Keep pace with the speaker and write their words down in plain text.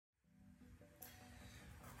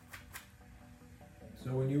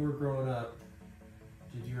So when you were growing up,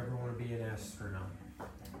 did you ever want to be an astronaut?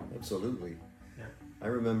 Absolutely. Yeah. I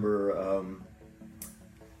remember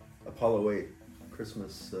Apollo 8,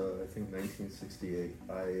 Christmas, I think 1968.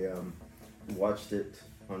 I watched it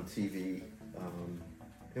on TV.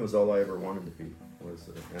 It was all I ever wanted to be, was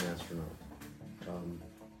an astronaut.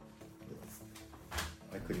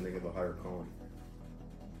 I couldn't think of a higher calling.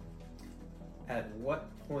 At what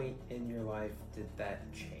point in your life did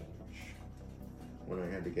that change? When I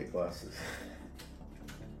had to get glasses.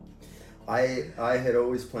 I had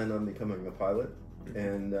always planned on becoming a pilot,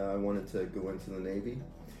 and I wanted to go into the Navy.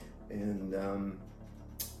 And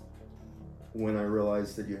when I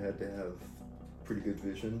realized that you had to have pretty good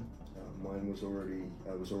vision, I was already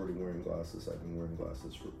wearing glasses. I've been wearing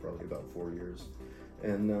glasses for probably about 4 years.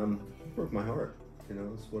 And it broke my heart. You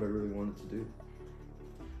know, it's what I really wanted to do.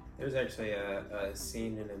 There's actually a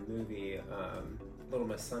scene in a movie, Little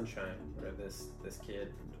Miss Sunshine, where this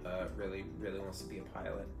kid really wants to be a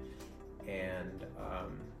pilot, and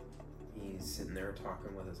he's sitting there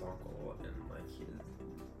talking with his uncle, and like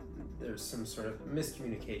there's some sort of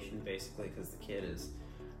miscommunication basically, because the kid is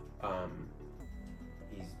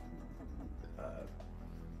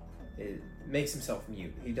it makes himself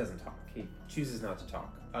mute. He doesn't talk. He chooses not to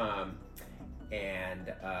talk,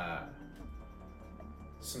 and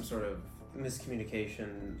some sort of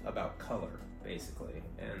miscommunication about color, basically,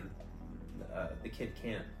 and the kid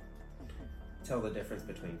can't tell the difference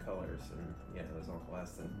between colors, and his uncle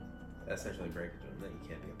has to essentially break it to him that you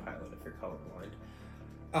can't be a pilot if you're colorblind.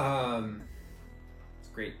 It's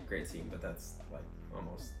a great scene, but that's like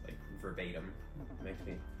almost like verbatim. It makes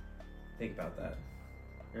me think about that.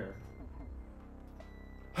 Yeah.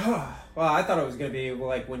 Well, I thought it was going to be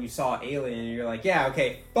like when you saw Alien and you're like, yeah,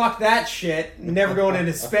 okay, fuck that shit, never going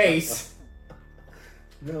into space.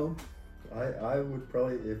 No, I would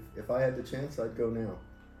probably, if I had the chance, I'd go now.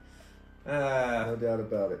 No doubt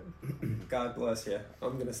about it. God bless you.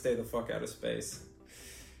 I'm going to stay the fuck out of space.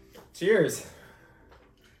 Cheers.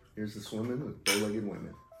 Here's the swimming with bow-legged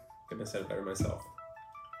women. Couldn't have said it better myself.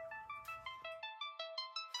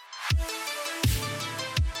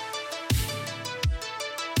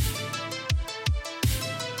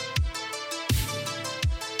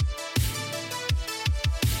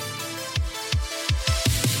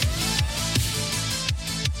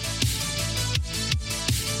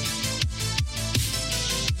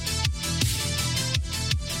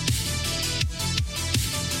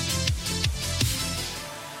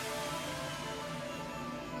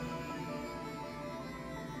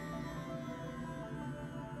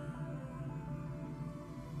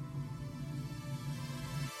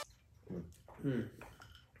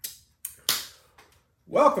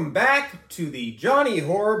 Welcome back to the Johnny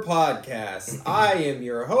Horror Podcast. I am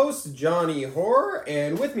your host, Johnny Horror,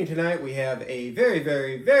 and with me tonight we have a very,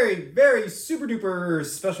 very, very, very super duper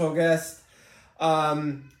special guest.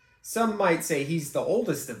 Some might say he's the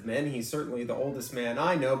oldest of men. He's certainly the oldest man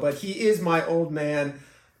I know, but he is my old man,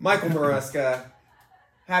 Michael Maresca.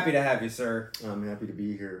 Happy to have you, sir. I'm happy to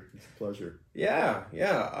be here. It's a pleasure. Yeah.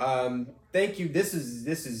 Thank you. This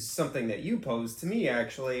is something that you posed to me,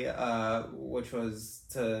 actually, which was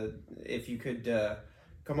if you could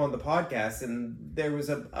come on the podcast. And there was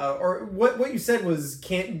or what you said was,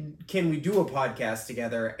 can we do a podcast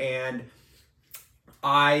together? And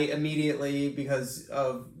I immediately, because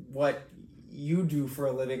of what you do for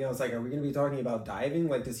a living, I was like, are we going to be talking about diving?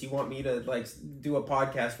 Like, does he want me to like do a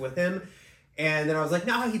podcast with him? And then I was like,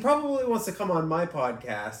 no, he probably wants to come on my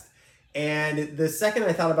podcast. And the second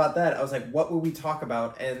I thought about that, I was like, what will we talk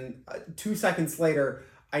about? And 2 seconds later,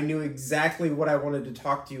 I knew exactly what I wanted to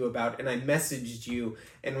talk to you about. And I messaged you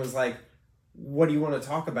and was like, what do you want to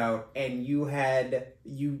talk about? And you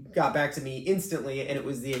got back to me instantly. And it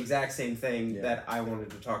was the exact same thing that I wanted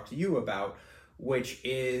to talk to you about, which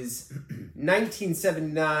is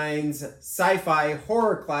 1979's sci-fi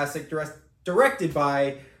horror classic directed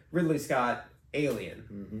by Ridley Scott,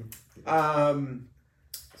 Alien. Mm-hmm.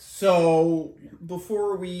 So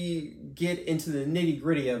before we get into the nitty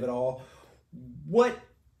gritty of it all, why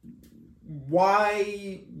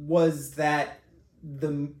is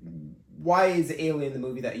Alien the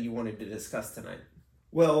movie that you wanted to discuss tonight?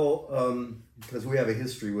 Well, because we have a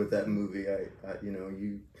history with that movie.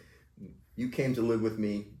 You came to live with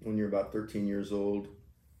me when you were about 13 years old,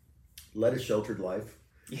 led a sheltered life.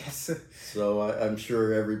 Yes. So I'm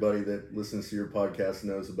sure everybody that listens to your podcast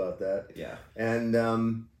knows about that. Yeah. And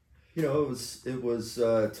it was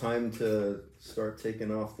time to start taking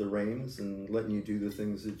off the reins and letting you do the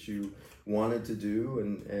things that you wanted to do,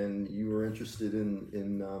 and you were interested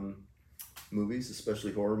in movies,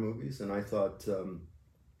 especially horror movies. And I thought,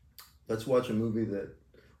 let's watch a movie that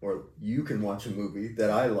or you can watch a movie that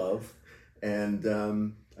I love. And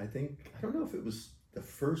I don't know if it was the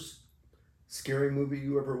first scary movie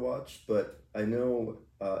you ever watched, but I know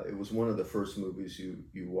it was one of the first movies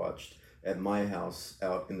you watched at my house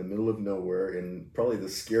out in the middle of nowhere in probably the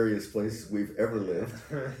scariest place we've ever lived.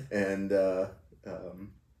 And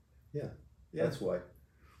yeah, that's why.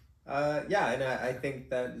 Yeah, and I think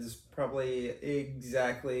that is probably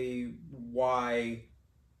exactly why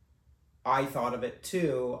I thought of it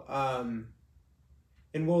too. And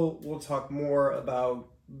we'll talk more about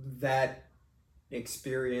that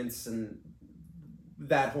experience and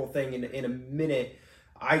that whole thing in a minute.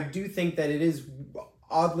 I do think that it is,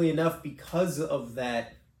 oddly enough, because of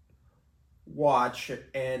that watch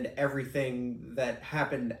and everything that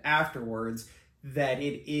happened afterwards, that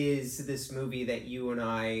it is this movie that you and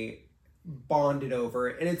I bonded over.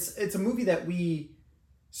 And it's a movie that we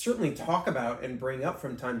certainly talk about and bring up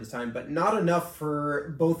from time to time, but not enough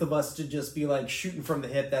for both of us to just be like shooting from the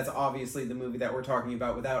hip. That's obviously the movie that we're talking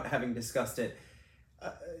about without having discussed it,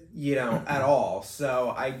 at all.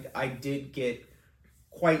 So I did get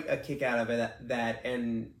quite a kick out of that,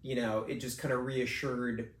 and it just kind of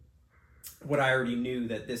reassured what I already knew,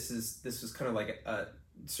 that this was kind of like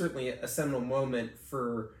certainly a seminal moment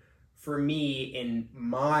for me in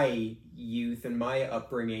my youth and my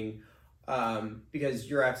upbringing, because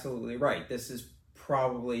you're absolutely right. This is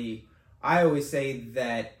probably, I always say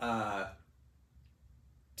that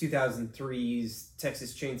 2003's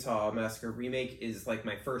Texas Chainsaw Massacre remake is like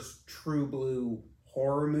my first true blue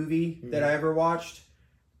horror movie that I ever watched,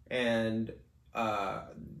 and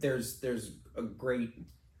there's a great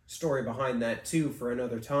story behind that too for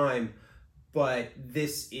another time, but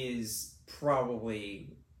this is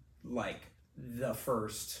probably like the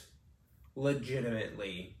first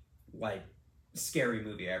legitimately like scary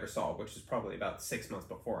movie I ever saw, which is probably about 6 months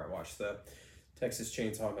before I watched the Texas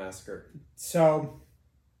Chainsaw Massacre. So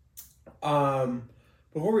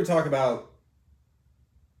before we talk about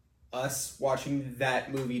us watching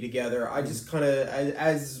that movie together, I just kind of,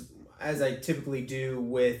 as I typically do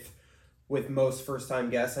with most first-time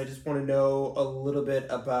guests, I just want to know a little bit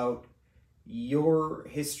about your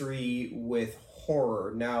history with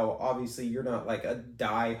horror. Now, obviously, you're not like a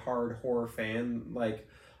die-hard horror fan like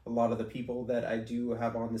a lot of the people that I do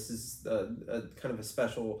have on. This is a kind of a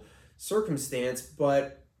special circumstance,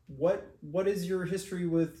 but what is your history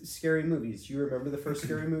with scary movies? Do you remember the first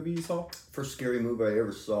scary movie you saw? First scary movie I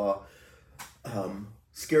ever saw,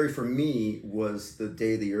 scary for me, was The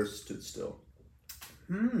Day the Earth Stood Still.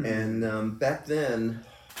 And back then,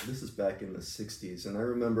 this is back in the 60s, and I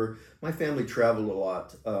remember my family traveled a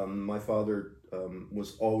lot. My father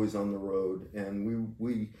was always on the road, and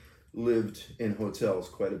we lived in hotels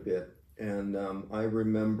quite a bit. And I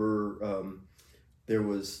remember there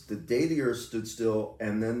was The Day the Earth Stood Still,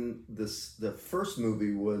 and then the first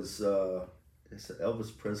movie was it's an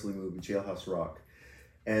Elvis Presley movie, Jailhouse Rock.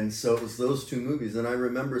 And so it was those two movies, and I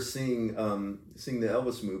remember seeing the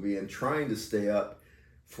Elvis movie and trying to stay up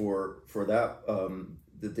for that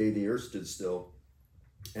The Day the Earth Stood Still.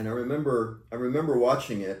 And I remember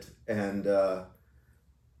watching it, and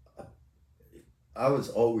I was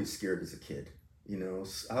always scared as a kid.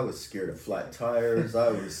 I was scared of flat tires.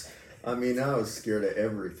 I was scared of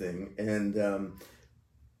everything, and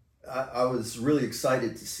I was really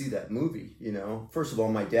excited to see that movie. First of all,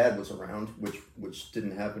 my dad was around, which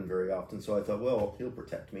didn't happen very often, so I thought, well, he'll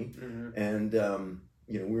protect me. And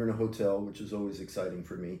we were in a hotel, which is always exciting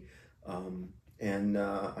for me. And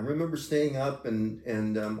I remember staying up, and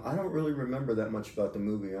I don't really remember that much about the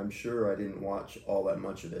movie. I'm sure I didn't watch all that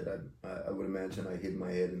much of it. I would imagine I hid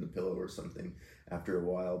my head in the pillow or something after a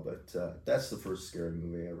while, but that's the first scary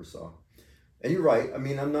movie I ever saw. And you're right. I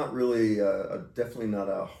mean, I'm not really, definitely not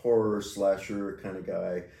a horror slasher kind of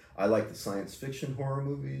guy. I like the science fiction horror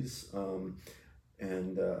movies,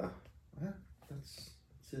 and that's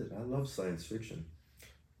it. I love science fiction.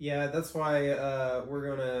 Yeah, that's why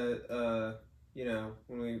we're gonna,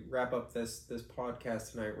 when we wrap up this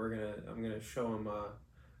podcast tonight, I'm gonna show him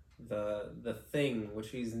the Thing, which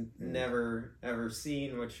he's never ever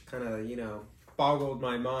seen, which kind of boggled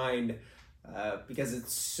my mind because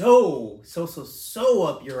it's so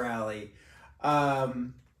up your alley.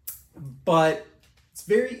 But it's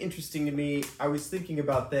very interesting to me. I was thinking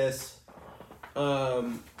about this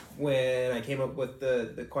when I came up with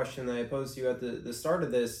the question that I posed to you at the start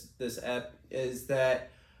of this ep, is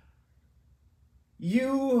that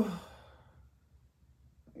you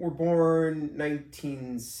were born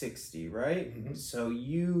 1960, right? Mm-hmm. So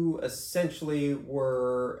you essentially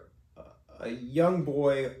were a young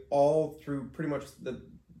boy all through pretty much the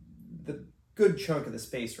good chunk of the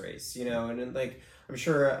space race, you know, and then, like, I'm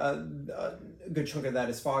sure a good chunk of that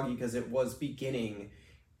is foggy because it was beginning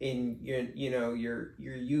in your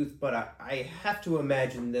youth, but I have to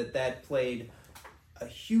imagine that played a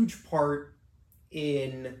huge part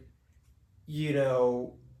in, you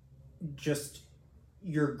know, just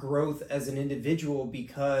your growth as an individual,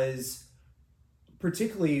 because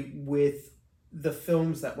particularly with the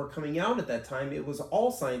films that were coming out at that time, it was all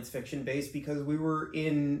science fiction based because we were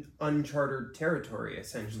in uncharted territory,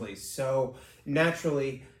 essentially. So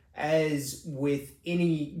naturally, as with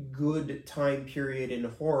any good time period in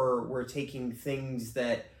horror, we're taking things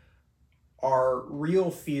that are real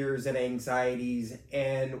fears and anxieties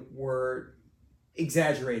and we're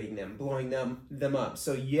exaggerating them, blowing them up.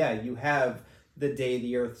 So yeah, you have the day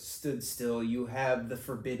the earth stood still, you have the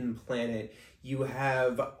forbidden planet, you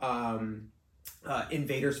have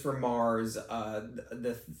invaders from Mars,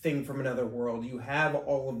 the thing from another world. You have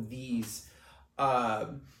all of these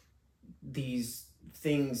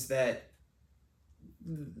things that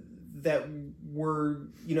we're,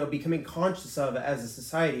 you know, becoming conscious of as a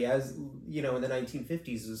society. As you know, in the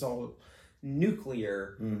 1950s, it was all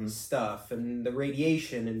nuclear stuff and the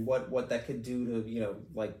radiation and what that could do to, you know,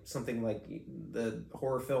 like something like the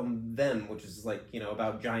horror film Them, which is like, you know,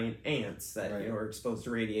 about giant ants that you know, are exposed to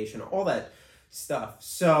radiation, all that stuff.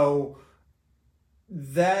 So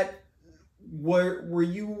that, were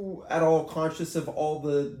you at all conscious of all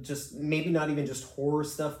the, just maybe not even just horror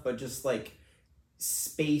stuff, but just like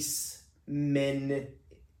space men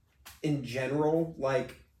in general,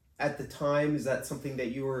 like at the time? Is that something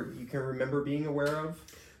that you can remember being aware of?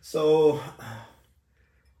 So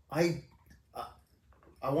I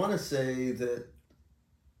want to say that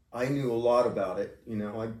I knew a lot about it. You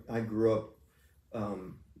know, I grew up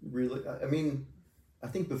really, I mean, I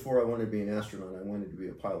think before I wanted to be an astronaut, I wanted to be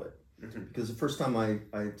a pilot. Because the first time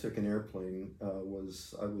I took an airplane I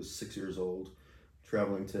was 6 years old,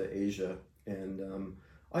 traveling to Asia, and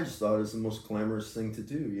I just thought it was the most glamorous thing to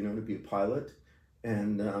do, you know, to be a pilot.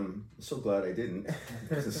 And I'm so glad I didn't,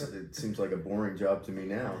 because it seems like a boring job to me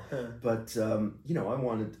now. But you know,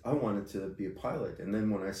 I wanted to be a pilot, and then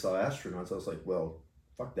when I saw astronauts, I was like, well,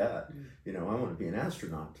 fuck that, you know, I want to be an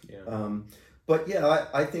astronaut. But yeah,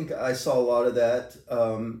 I think I saw a lot of that.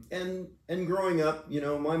 And growing up, you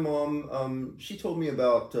know, my mom, she told me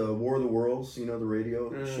about War of the Worlds, you know, the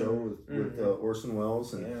radio show with Orson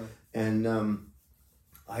Welles, and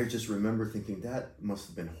I just remember thinking that must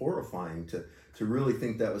have been horrifying to really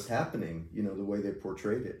think that was happening, you know, the way they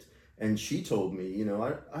portrayed it. And she told me, you know,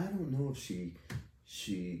 I don't know if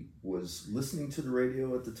she was listening to the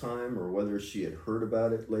radio at the time or whether she had heard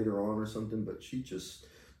about it later on or something, but she just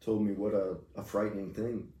told me what a frightening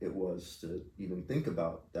thing it was to even think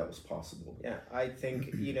about that was possible. Yeah, I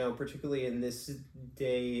think, you know, particularly in this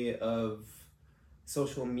day of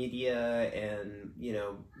social media and, you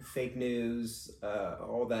know, fake news,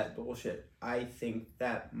 all that bullshit, I think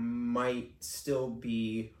that might still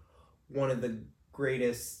be one of the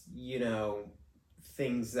greatest, you know,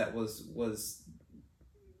 things that was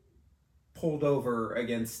pulled over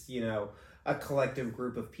against, you know, a collective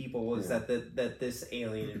group of people, is that this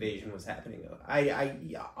alien invasion was happening. I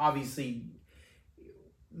obviously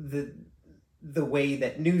the way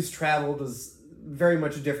that news traveled was very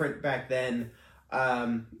much different back then.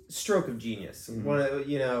 Stroke of genius. One of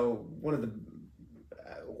the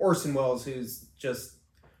Orson Welles, who's just,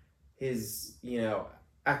 his, you know,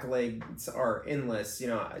 accolades are endless. You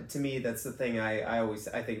know, to me, that's the thing I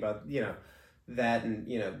think about, you know, that,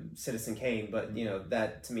 and, you know, Citizen Kane, but, you know,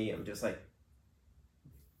 that to me, I'm just like,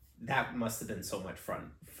 that must have been so much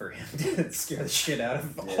fun for him to scare the shit out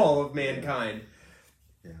of all of mankind.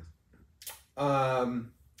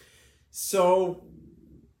 So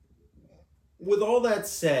with all that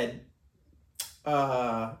said,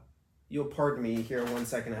 you'll pardon me here 1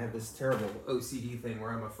 second. I have this terrible OCD thing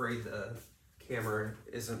where I'm afraid the camera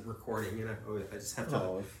isn't recording, you know. I just have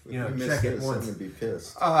to, you know, check it once. I'm gonna be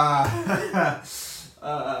pissed.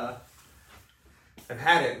 I've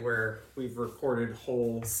had it where we've recorded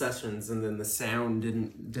whole sessions and then the sound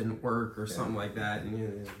didn't work or something like that,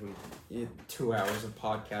 and you know, 2 hours of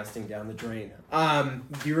podcasting down the drain.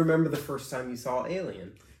 Do you remember the first time you saw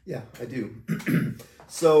Alien? Yeah, I do.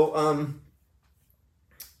 So,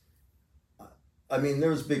 I mean,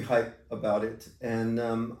 there was big hype about it, and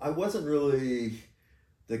I wasn't really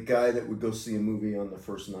the guy that would go see a movie on the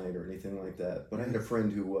first night or anything like that, but I had a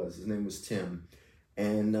friend who was. His name was Tim,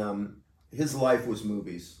 and his life was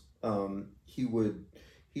movies.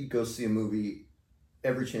 He'd go see a movie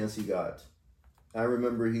every chance he got. I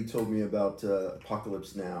remember he told me about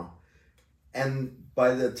Apocalypse Now, and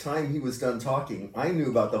by the time he was done talking, I knew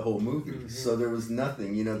about the whole movie. Mhm. So there was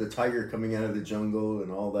nothing, the tiger coming out of the jungle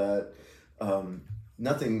and all that.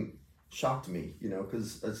 Nothing shocked me,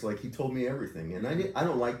 because it's like he told me everything, and I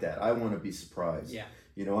don't like that. I want to be surprised. Yeah.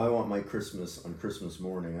 I want my Christmas on Christmas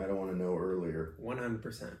morning. I don't want to know earlier.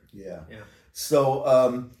 100%. Yeah. Yeah.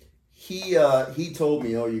 So he told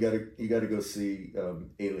me, oh, you gotta go see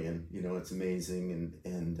Alien. It's amazing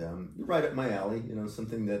and right up my alley.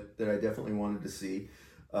 Something that I definitely wanted to see.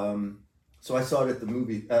 So I saw it at the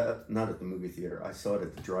movie, not at the movie theater. I saw it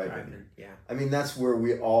at the drive-in. Yeah. I mean, that's where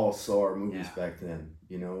we all saw our movies Yeah. back then.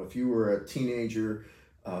 If you were a teenager,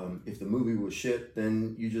 if the movie was shit,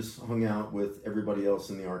 then you just hung out with everybody else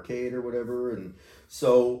in the arcade or whatever. And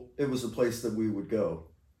so it was a place that we would go.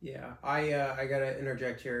 Yeah, I gotta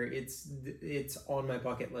interject here. It's on my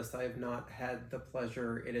bucket list. I have not had the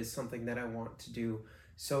pleasure. It is something that I want to do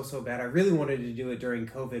so bad. I really wanted to do it during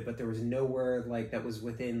COVID, but there was nowhere like that was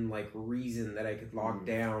within like reason that I could lock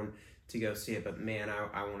down to go see it. But man,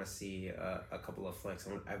 I want to see a couple of flicks.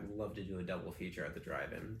 I would love to do a double feature at the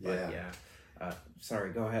drive-in. But yeah.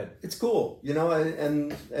 Sorry, go ahead. It's cool,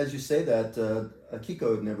 and as you say that,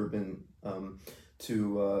 Akiko had never been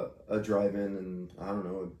to a drive-in, and I don't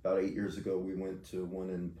know, about 8 years ago we went to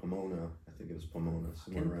one in Pomona. I think it was Pomona,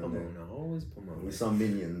 somewhere around there. Always Pomona. We saw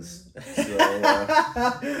Minions, so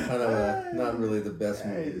kind of not really the best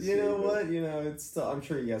movie to see. You know but- what? It's still. I'm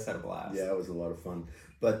sure you guys had a blast. Yeah, it was a lot of fun.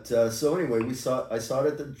 But so anyway, I saw it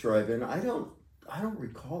at the drive-in. I don't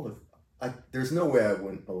recall if there's no way I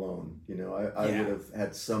went alone. I Yeah. would have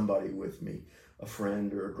had somebody with me, a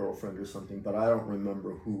friend or a girlfriend or something. But I don't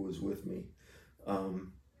remember who was with me.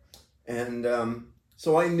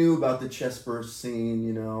 So I knew about the chest burst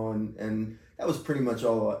scene, and that was pretty much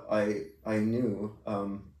all I knew.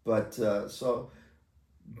 So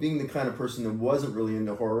being the kind of person that wasn't really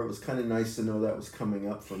into horror, it was kind of nice to know that was coming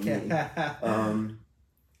up for me.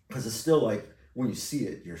 Because it's still like when you see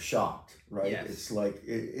it, you're shocked, right? Yes. It's like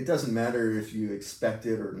it doesn't matter if you expect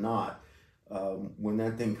it or not. When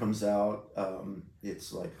that thing comes out,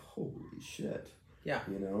 it's like holy shit. Yeah.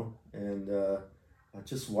 And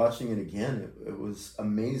just watching it again, it was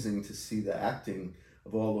amazing to see the acting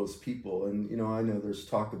of all those people. And I know there's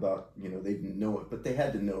talk about they didn't know it, but they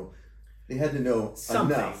had to know. They had to know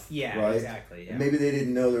Something. enough, Yeah, right? exactly. Yeah. Maybe they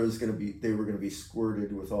didn't know they were gonna be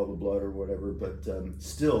squirted with all the blood or whatever. But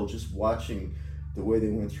still, just watching the way they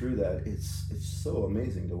went through that, it's so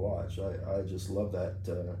amazing to watch. I just love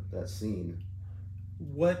that scene.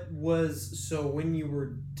 What was so when you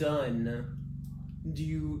were done? Do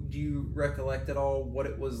you recollect at all what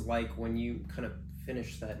it was like when you kind of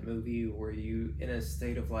finished that movie? Were you in a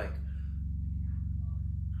state of like,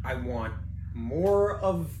 I want more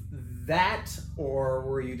of that, or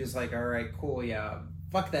were you just like, all right, cool, yeah,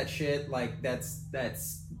 fuck that shit, like that's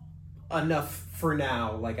enough for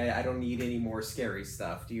now, like I don't need any more scary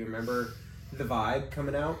stuff? Do you remember the vibe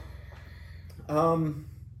coming out?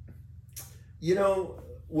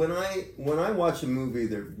 When I watch a movie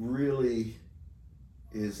that really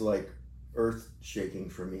is like earth shaking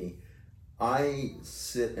for me, I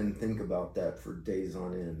sit and think about that for days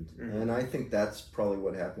on end. Mhm. And I think that's probably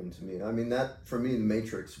what happened to me. I mean, that for me, The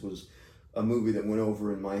Matrix was a movie that went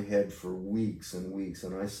over in my head for weeks and weeks,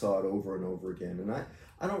 and I saw it over and over again. And I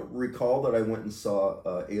don't recall that I went and saw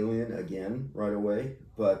Alien again right away,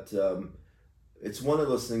 but it's one of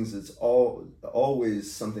those things that's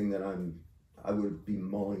always something that I would be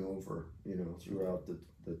mulling over, throughout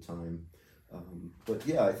the time. But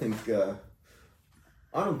yeah, I think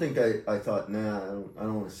I don't think I thought, nah, I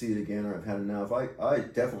don't want to see it again, or I've had enough. I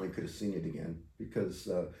definitely could have seen it again because,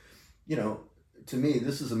 to me,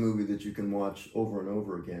 this is a movie that you can watch over and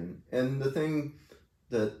over again. And the thing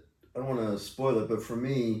that, I don't want to spoil it, but for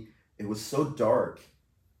me, it was so dark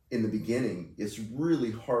in the beginning, it's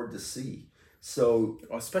really hard to see. So,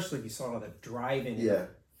 Especially if you saw the drive-in, yeah,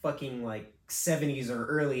 fucking like 70s or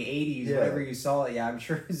early 80s, Yeah. whatever you saw it. Yeah, I'm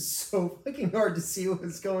sure it's so fucking hard to see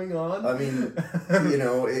what's going on. I mean,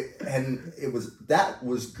 that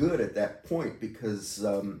was good at that point because,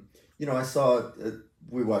 I saw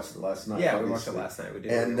we watched it last night. yeah, we watched it obviously. last night. We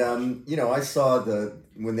did. And I saw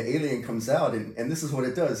when the alien comes out, and this is what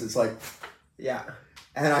it does. It's like, yeah,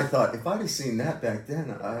 and I thought if I'd have seen that back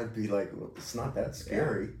then, I'd be like, well, it's not that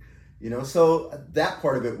scary, So that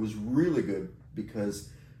part of it was really good because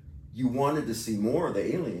you wanted to see more of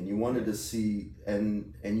the alien. You wanted to see,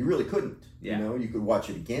 and you really couldn't. Yeah. You could watch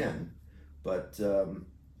it again, but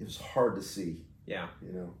it was hard to see. yeah.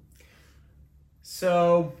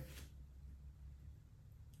 So.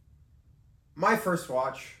 My first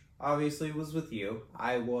watch, obviously, was with you.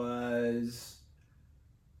 I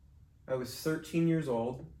I was 13 years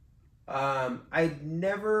old. Same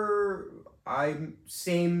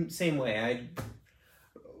way. I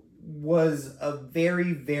was a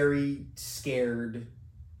very, very scared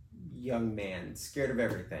young man, scared of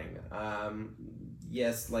everything.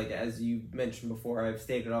 Yes, like as you mentioned before, I've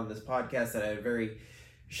stated on this podcast that I had a very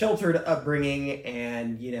sheltered upbringing,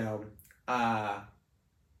 and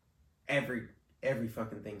every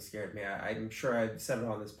fucking thing scared me. I'm sure I've said it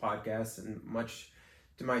on this podcast, and much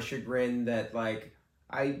to my chagrin, that like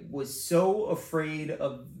I was so afraid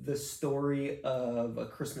of the story of A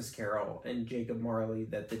Christmas Carol and Jacob Marley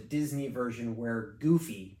that the Disney version where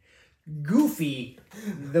Goofy,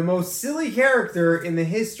 the most silly character in the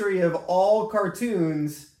history of all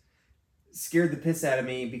cartoons, scared the piss out of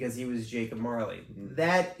me because he was Jacob Marley. Mm-hmm.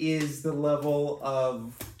 That is the level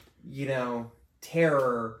of,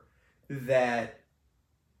 terror that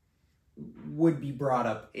would be brought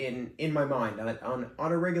up in my mind on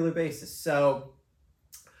a regular basis. So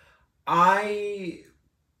I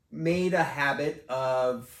made a habit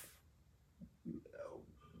of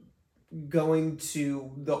going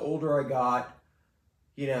to, the older I got,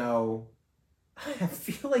 I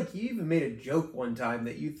feel like you even made a joke one time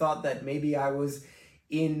that you thought that maybe I was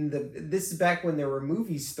this is back when there were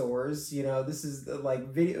movie stores, this is like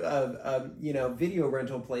video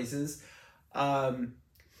rental places. And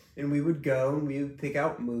we would go and we would pick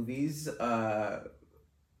out movies.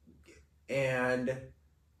 And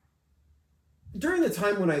during the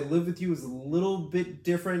time when I lived with you, it was a little bit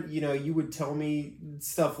different. You would tell me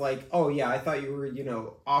stuff like, oh yeah, I thought you were,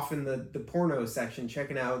 off in the porno section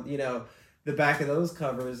checking out, the back of those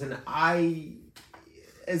covers. And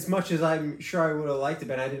as much as I'm sure I would have liked it,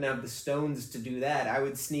 but I didn't have the stones to do that, I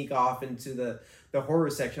would sneak off into the horror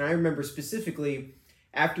section. I remember specifically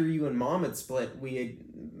after you and Mom had split,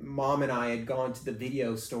 Mom and I had gone to the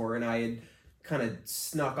video store, and I had kind of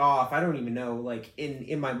snuck off. I don't even know, like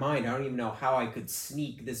in my mind, I don't even know how I could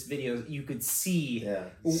sneak this video. You could see. Yeah,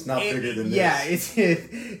 it's not bigger than this. Yeah,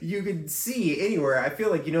 you could see anywhere. I feel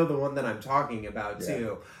like the one that I'm talking about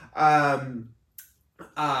too.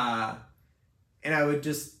 And I would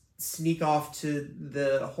just sneak off to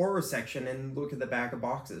the horror section and look at the back of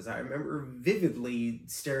boxes. I remember vividly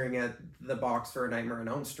staring at the box for A Nightmare on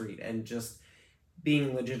Elm Street and just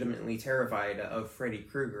being legitimately terrified of Freddy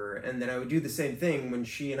Krueger. And then I would do the same thing when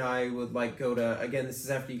she and I would like go to, again, this is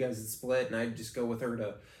after you guys had split, and I'd just go with her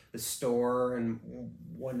to the store. And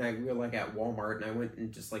one night we were like at Walmart, and I went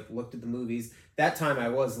and just like looked at the movies. That time I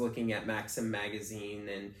was looking at Maxim magazine,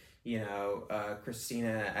 and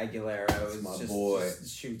Christina Aguilera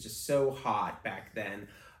was she was just so hot back then,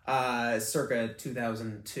 circa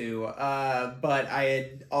 2002. But I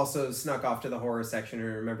had also snuck off to the horror section and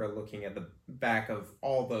remember looking at the back of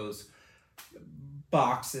all those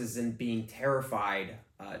boxes and being terrified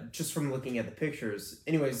just from looking at the pictures.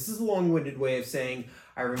 Anyways, this is a long-winded way of saying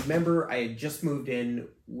I remember I had just moved in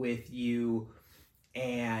with you,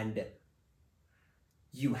 and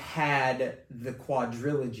you had the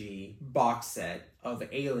quadrilogy box set of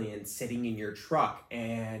Alien sitting in your truck,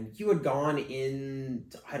 and you had gone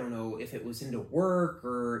in, I don't know if it was into work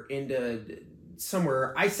or into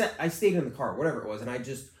somewhere. I stayed in the car, whatever it was, and I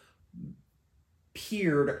just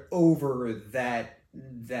peered over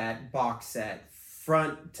that box set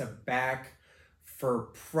front to back for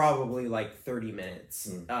probably like 30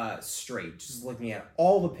 minutes straight, just looking at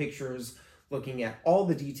all the pictures, looking at all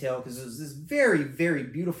the detail, because it was this very, very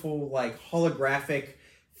beautiful, like, holographic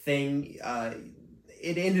thing.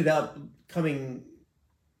 It ended up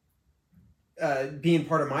being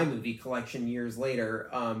part of my movie collection years later,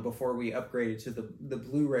 before we upgraded to the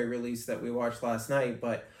Blu-ray release that we watched last night.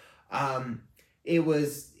 But it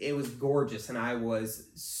was gorgeous, and I was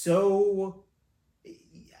so,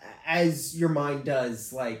 as your mind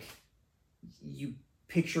does, like, you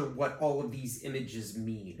picture what all of these images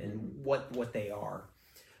mean and what they are.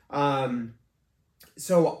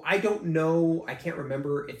 So I don't know, I can't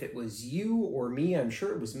remember if it was you or me. I'm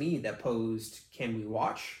sure it was me that posed, "Can we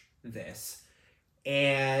watch this?"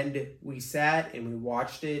 And we sat and we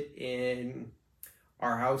watched it in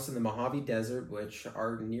our house in the Mojave Desert, which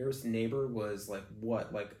our nearest neighbor was like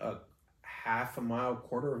a half a mile,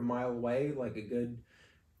 quarter of a mile away, like a good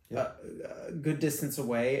distance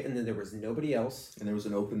away. And then there was nobody else. And there was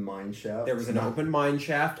an open mine shaft. There was an open mine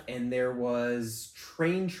shaft, and there was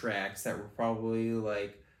train tracks that were probably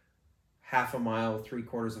like half a mile,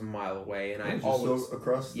 3/4 of a mile away. And I always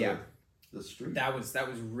across the street. That was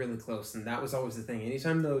really close, and that was always the thing.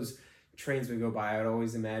 Anytime those trains would go by, I'd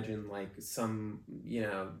always imagine like some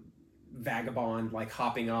vagabond like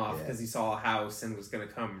hopping off because he saw a house and was gonna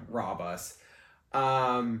come rob us.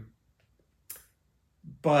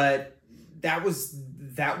 But that was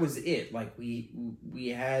it. Like we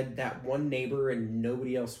had that one neighbor and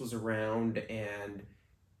nobody else was around, and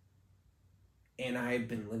I had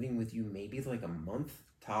been living with you maybe like a month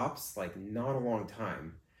tops, like not a long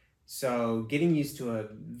time. So getting used to a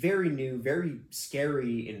very new, very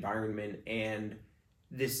scary environment, and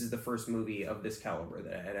this is the first movie of this caliber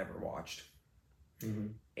that I had ever watched.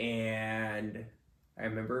 And I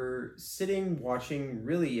remember sitting, watching,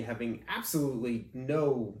 really having absolutely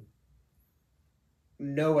no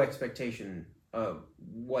expectation of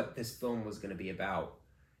what this film was going to be about.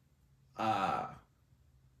 And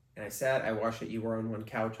I watched it. You were on one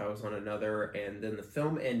couch, I was on another, and then the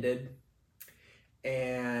film ended.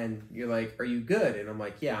 And you're like, "Are you good?" And I'm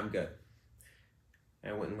like, "Yeah, I'm good."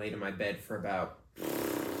 And I went and laid in my bed for about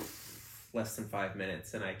less than 5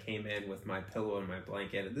 minutes, and I came in with my pillow and my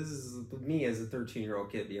blanket. And this is me as a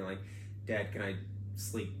 13-year-old kid being like, "Dad, can I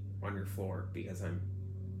sleep on your floor because I'm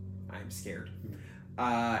scared?"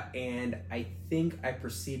 And I think I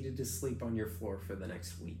proceeded to sleep on your floor for the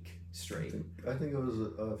next week straight. I think it was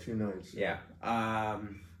a few nights. Yeah.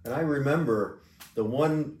 And I remember the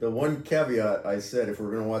one caveat I said: if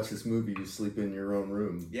we're gonna watch this movie, you sleep in your own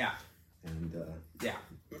room. Yeah. And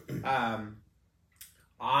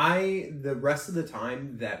the rest of the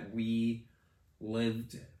time that we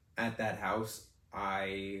lived at that house,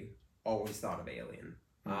 I always thought of Alien.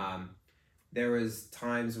 There was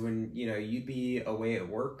times when, you'd be away at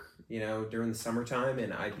work, during the summertime,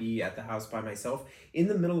 and I'd be at the house by myself in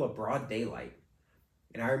the middle of broad daylight.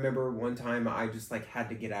 And I remember one time I just had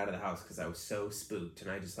to get out of the house because I was so spooked,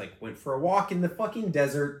 and I just went for a walk in the fucking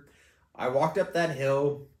desert. I walked up that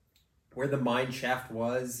hill where the mine shaft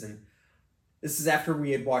was, and this is after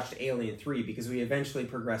we had watched Alien 3, because we eventually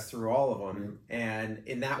progressed through all of them. And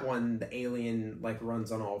in that one, the alien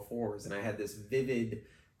runs on all fours, and I had this vivid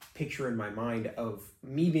picture in my mind of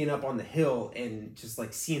me being up on the hill and just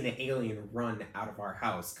seeing the alien run out of our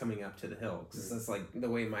house coming up to the hill, because that's the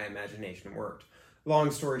way my imagination worked.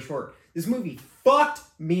 Long story short, this movie fucked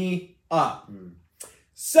me up.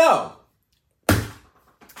 So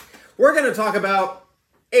we're gonna talk about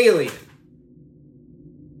Alien.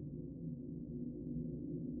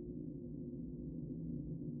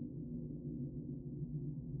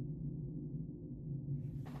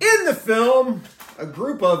 In the film, a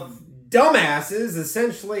group of dumbasses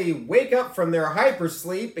essentially wake up from their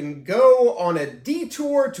hypersleep and go on a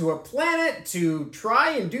detour to a planet to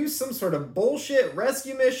try and do some sort of bullshit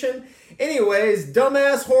rescue mission. Anyways,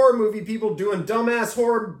 dumbass horror movie people doing dumbass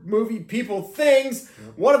horror movie people things.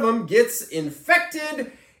 One of them gets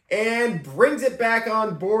infected and brings it back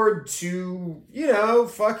on board to,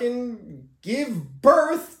 fucking give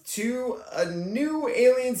birth to a new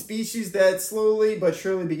alien species that slowly but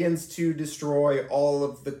surely begins to destroy all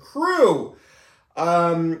of the crew.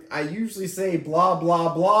 I usually say blah,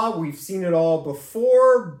 blah, blah. We've seen it all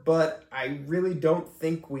before, but I really don't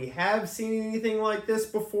think we have seen anything like this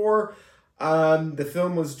before. The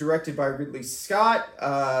film was directed by Ridley Scott.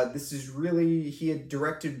 He had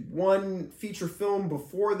directed one feature film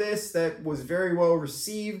before this that was very well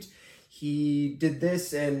received. He did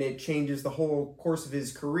this, and it changes the whole course of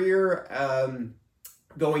his career.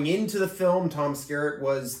 Going into the film, Tom Skerritt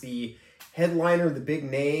was the headliner, the big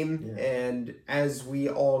name, and as we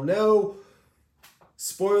all know,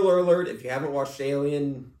 spoiler alert, if you haven't watched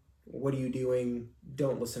Alien, what are you doing?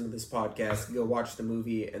 Don't listen to this podcast. Go watch the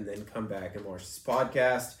movie and then come back and watch this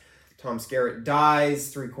podcast. Tom Skerritt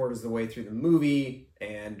dies 3/4 of the way through the movie,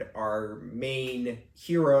 and our main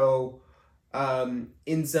hero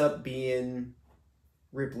ends up being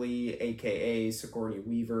Ripley, aka Sigourney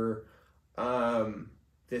Weaver.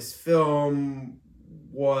 This film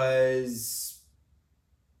was,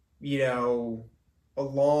 a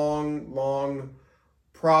long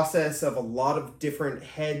process of a lot of different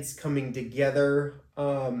heads coming together.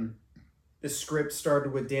 The script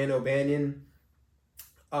started with Dan O'Bannon,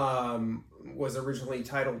 was originally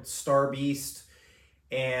titled Star Beast,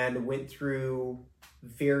 and went through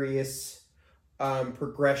various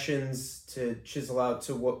progressions to chisel out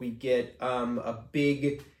to what we get. A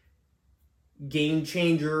big game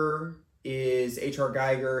changer is H.R.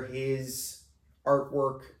 Geiger. His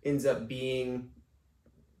artwork ends up being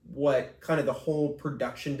what kind of the whole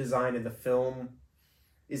production design of the film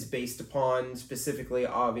is based upon, specifically,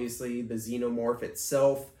 obviously, the xenomorph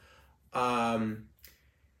itself.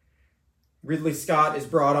 Ridley Scott is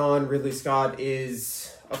brought on. Ridley Scott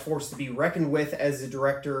is a force to be reckoned with as a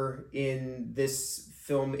director in this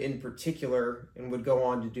film in particular, and would go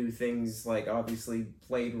on to do things like, obviously,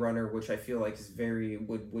 Blade Runner, which I feel like is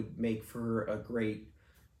would make for a great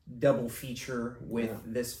double feature with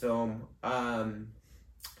this film. And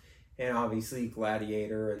and obviously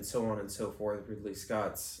Gladiator and so on and so forth. Ridley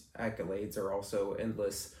Scott's accolades are also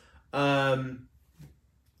endless.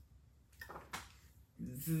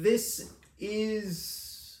 This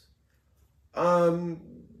is,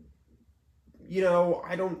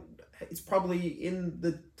 it's probably in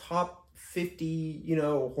the top 50,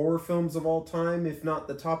 horror films of all time, if not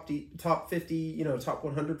the top 50, top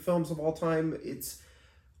 100 films of all time.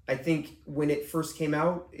 I think when it first came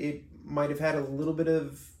out, it might have had a little bit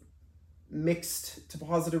of mixed to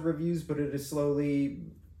positive reviews, but it has slowly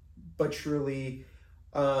but surely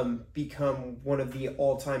become one of the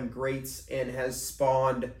all-time greats and has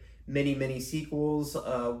spawned many sequels.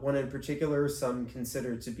 One in particular, some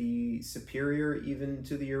consider to be superior even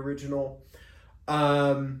to the original.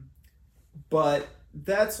 But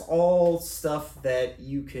that's all stuff that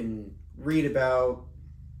you can read about,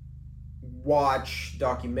 watch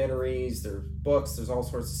documentaries, there's books, there's all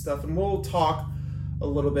sorts of stuff, and we'll talk a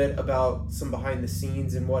little bit about some behind the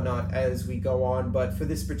scenes and whatnot as we go on. But for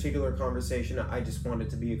this particular conversation, I just want it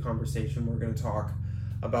to be a conversation. We're going to talk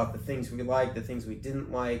about the things we liked, the things we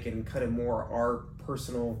didn't like, and kind of more our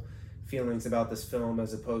personal feelings about this film,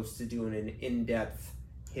 as opposed to doing an in-depth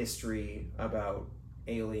history about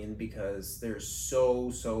Alien, because there's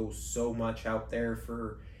so much out there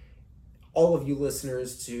for all of you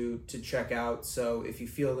listeners to check out. So if you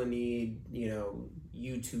feel the need,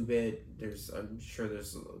 YouTube it. I'm sure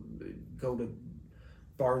there's go to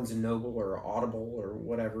Barnes and Noble or Audible or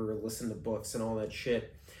whatever, listen to books and all that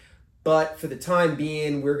shit. But for the time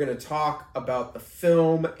being, we're going to talk about the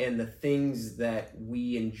film and the things that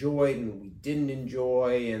we enjoyed and we didn't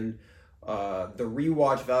enjoy, and the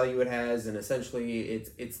rewatch value it has, and essentially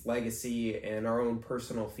its legacy and our own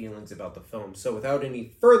personal feelings about the film. So without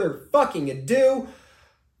any further fucking ado,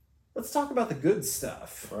 let's talk about the good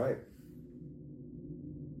stuff. All right.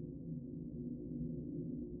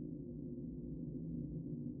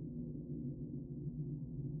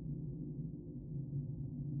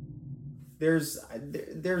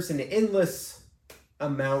 There's an endless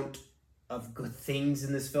amount of good things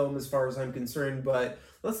in this film as far as I'm concerned, but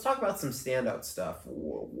let's talk about some standout stuff.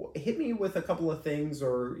 Hit me with a couple of things,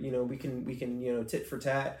 or we can tit for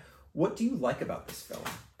tat. What do you like about this film?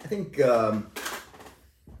 I think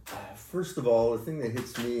first of all, the thing that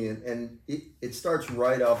hits me, and it starts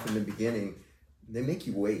right off in the beginning, they make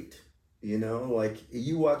you wait. Like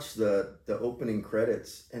you watch the opening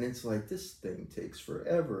credits and it's like, this thing takes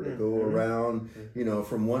forever to go around,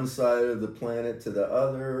 from one side of the planet to the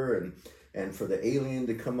other, and for the alien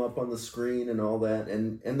to come up on the screen and all that.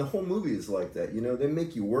 And the whole movie is like that. They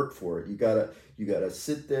make you work for it. You gotta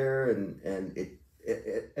sit there and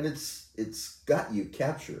it's got you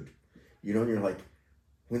captured, and you're like,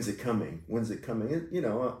 when's it coming?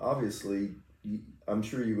 Obviously, I'm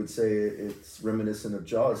sure you would say it's reminiscent of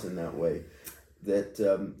Jaws in that way, that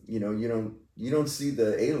you don't see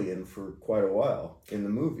the alien for quite a while in the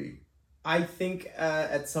movie. I think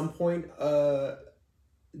at some point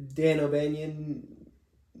Dan O'Banion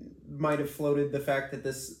might have floated the fact that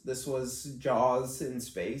this was Jaws in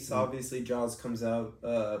space. Mm-hmm. Obviously, Jaws comes out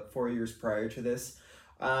 4 years prior to this.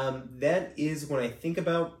 That is, when I think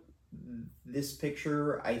about this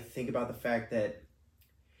picture, I think about the fact that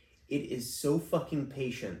it is so fucking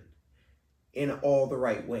patient in all the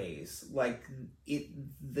right ways. Like,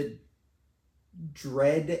 the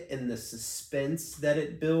dread and the suspense that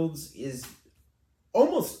it builds is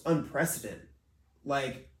almost unprecedented.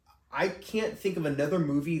 Like, I can't think of another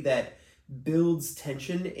movie that builds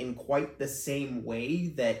tension in quite the same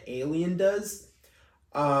way that Alien does.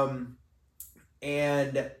 And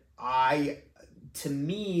to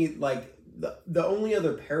me, like, the only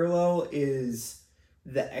other parallel is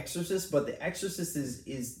The Exorcist, but The Exorcist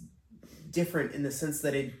is different in the sense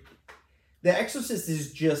that The Exorcist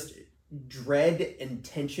is just dread and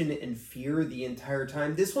tension and fear the entire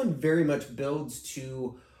time. This one very much builds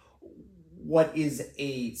to what is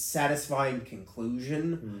a satisfying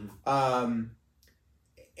conclusion. And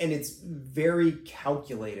it's very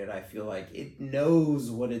calculated. I feel like it knows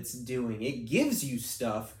what it's doing. It gives you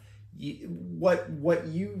stuff. What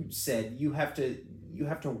you said, you have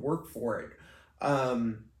to work for it.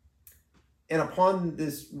 And upon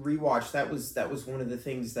this rewatch, that was one of the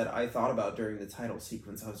things that I thought about during the title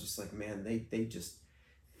sequence. I was just like, man, they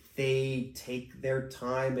take their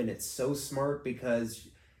time, and it's so smart, because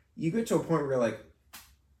you get to a point where you're like,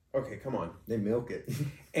 okay, come on. They milk it.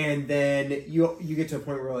 And then you get to a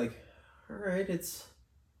point where you're like, all right, it's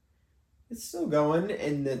still going.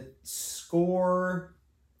 And the score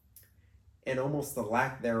and almost the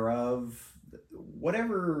lack thereof,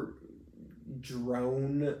 whatever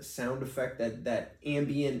drone sound effect, that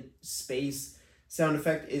ambient space sound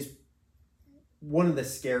effect is one of the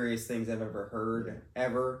scariest things I've ever heard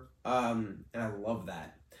ever. And I love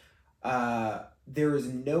that. There is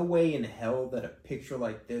no way in hell that a picture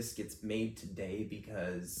like this gets made today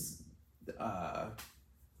because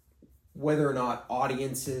whether or not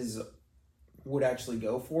audiences would actually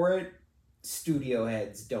go for it, studio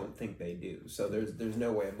heads don't think they do. So there's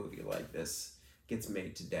no way a movie like this gets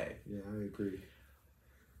made today. Yeah, I agree.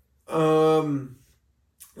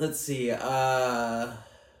 Let's see. That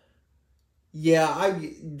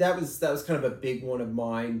was kind of a big one of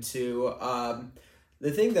mine too.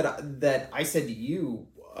 The thing that I said to you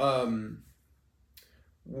when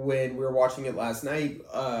we were watching it last night,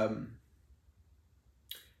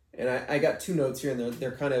 and I got two notes here, and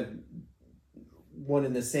they're kind of one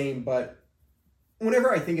and the same, but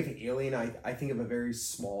whenever I think of Alien, I think of a very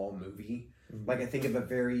small movie. Mm-hmm. Like I think of a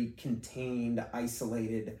very contained,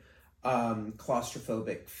 isolated,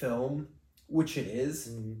 claustrophobic film, which it is,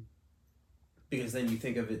 Mm-hmm. because then you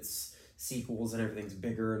think of its sequels and everything's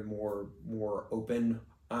bigger and more open.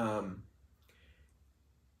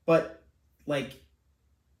 But like,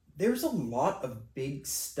 there's a lot of big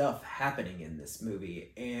stuff happening in this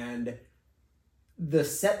movie, and the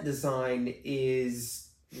set design is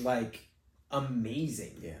like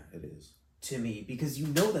amazing. Yeah, it is. To me, because you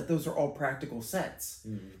know that those are all practical sets.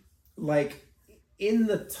 Mm-hmm. Like, in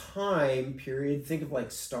the time period, think of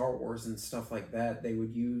like Star Wars and stuff like that, they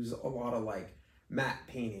would use a lot of like matte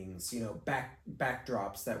paintings,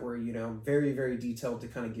 backdrops that were, very, very detailed to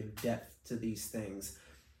kind of give depth to these things.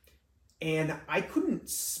 And I couldn't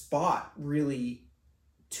spot really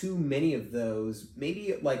too many of those,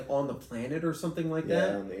 maybe like on the planet or something like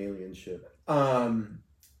that. Yeah, on the alien ship.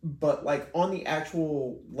 But like on the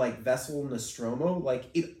actual like vessel Nostromo, like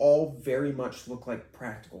it all very much looked like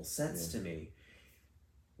practical sets to me,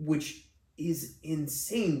 which is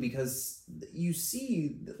insane because you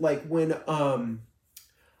see like when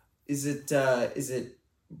is it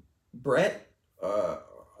Brett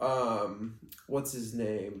what's his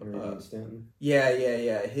name? Stanton.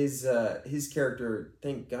 Yeah. His character,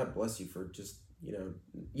 thank God bless you for just,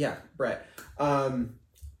 Brett.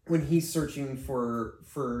 When he's searching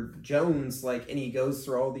for Jones, like, and he goes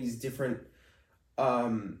through all these different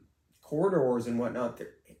corridors and whatnot,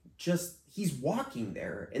 he's walking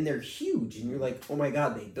there and they're huge and you're like, oh my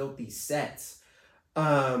God, they built these sets.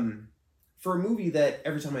 For a movie that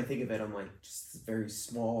every time I think of it, I'm like, just very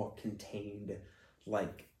small, contained,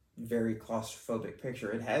 like very claustrophobic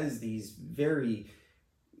picture. It has these very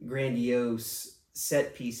grandiose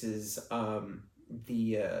set pieces.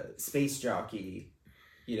 The space jockey,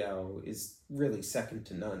 is really second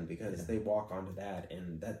to none because they walk onto that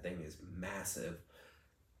and that thing is massive.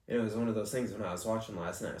 And it was one of those things when I was watching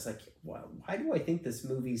last night, I was like, why do I think this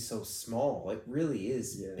movie's so small? It really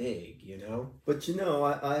is big, But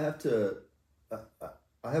I have to,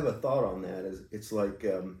 I have a thought on that. It's like,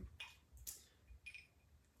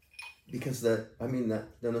 because the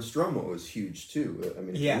Nostromo is huge too. I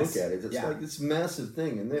mean, if you look at it, it's like this massive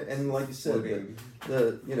thing, and like you said,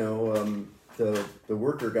 the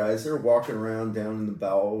worker guys, they're walking around down in the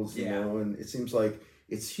bowels, and it seems like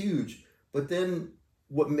it's huge. But then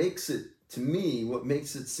what makes it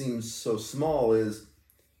seem so small is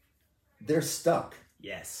they're stuck.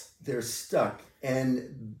 Yes. They're stuck,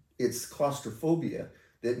 and it's claustrophobia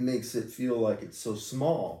that makes it feel like it's so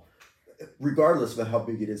small, regardless of how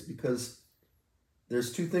big it is, because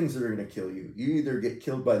there's two things that are going to kill you. You either get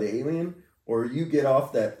killed by the alien, or you get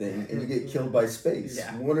off that thing and you get killed by space.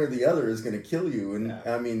 Yeah. One or the other is going to kill you. And Yeah.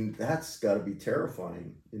 I mean, that's got to be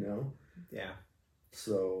terrifying, Yeah.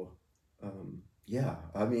 So,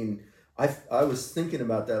 I mean, I was thinking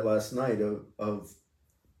about that last night of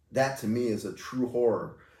that to me is a true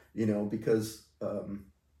horror, because,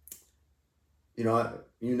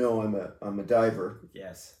 I'm a diver.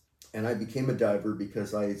 Yes. And I became a diver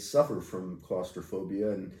because I suffer from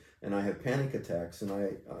claustrophobia and I have panic attacks, and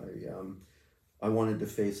I wanted to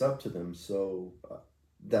face up to them. So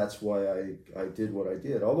that's why I did what I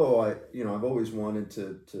did. Although I've always wanted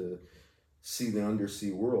to see the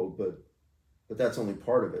undersea world, but that's only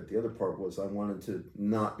part of it. The other part was I wanted to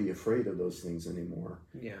not be afraid of those things anymore.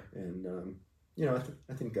 Yeah. And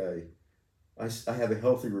I think I have a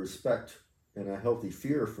healthy respect and a healthy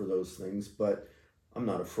fear for those things, but I'm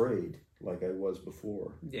not afraid like I was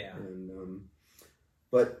before. Yeah. And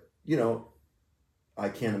but I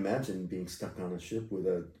can't imagine being stuck on a ship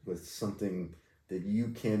with something that you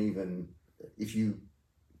can't even, if you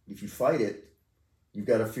fight it, you've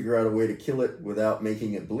got to figure out a way to kill it without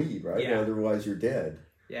making it bleed, right? Yeah. Otherwise you're dead.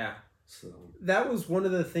 Yeah. So that was one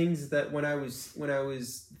of the things that when I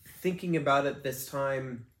was thinking about it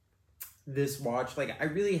this watch, like I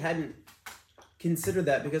really hadn't consider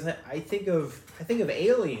that because I think of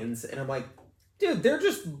Aliens and I'm like, dude, they're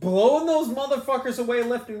just blowing those motherfuckers away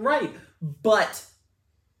left and right. But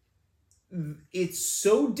it's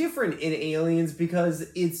so different in Aliens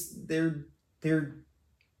because they're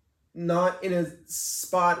not in a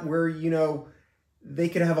spot where, you know, they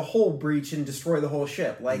could have a hull breach and destroy the whole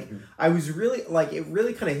ship. Like, I was really, like, it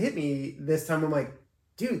really kind of hit me this time. I'm like,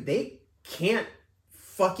 dude, they can't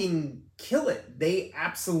fucking kill it. They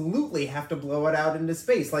absolutely have to blow it out into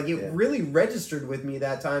space. Like, it really registered with me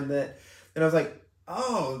that time and I was like,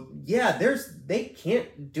 oh, yeah, they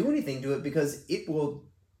can't do anything to it because it will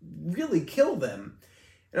really kill them.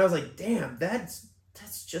 And I was like, damn, that's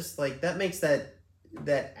just, like, that makes that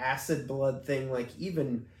acid blood thing, like,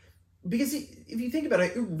 even... Because if you think about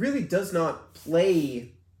it, it really does not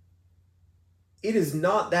play... It is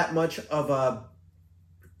not that much of a,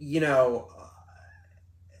 an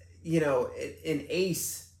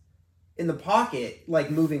ace in the pocket, like,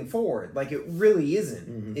 moving forward. Like, it really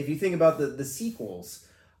isn't. If you think about the sequels.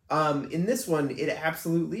 In this one, it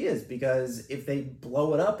absolutely is. Because if they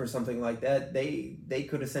blow it up or something like that, they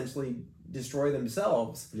could essentially destroy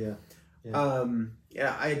themselves. Yeah.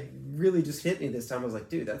 I really just hit me this time. I was like,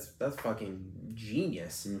 dude, that's fucking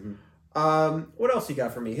genius. What else you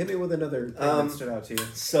got for me? Hit me with another thing that stood out to you.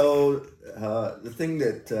 So, the thing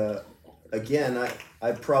that, again,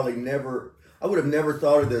 I probably I would have never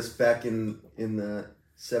thought of this back in the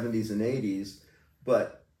 70s and 80s,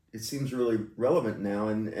 but it seems really relevant now,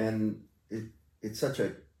 and it's such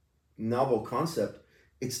a novel concept.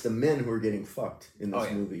 It's the men who are getting fucked in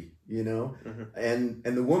this movie, you know? And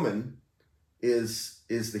the woman is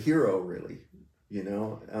the hero, really, you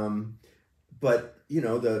know? But, you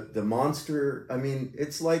know, the monster, I mean,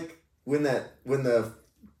 it's like when the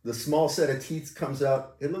small set of teeth comes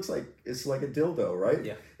out, it looks like it's like a dildo, right?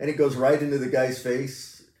 Yeah. And it goes right into the guy's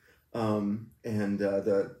face. And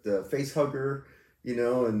the face hugger, you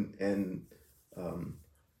know, and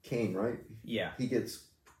Kane, right? Yeah. He gets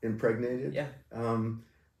impregnated. Yeah.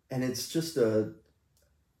 And it's just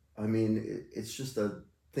it's just a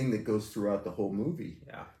thing that goes throughout the whole movie.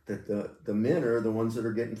 Yeah. That the men are the ones that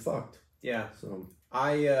are getting fucked. Yeah. So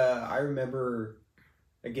I remember,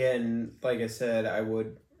 again, like I said, I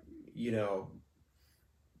would, you know,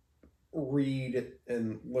 read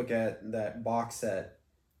and look at that box set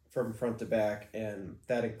from front to back, and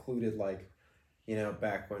that included, like, you know,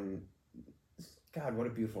 back when, God, what a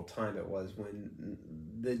beautiful time it was when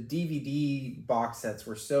the DVD box sets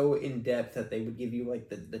were so in depth that they would give you, like,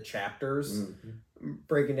 the chapters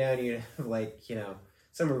breaking down. You have, like, you know,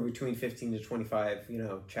 somewhere between 15 to 25, you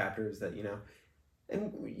know, chapters that, you know,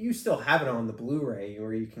 and you still have it on the Blu-ray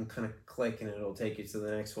where you can kind of click and it'll take you to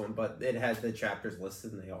the next one, but it had the chapters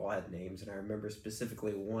listed and they all had names. And I remember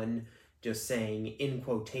specifically one just saying, in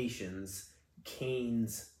quotations,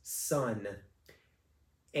 Kane's son.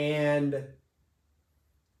 And,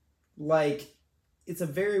 like, it's a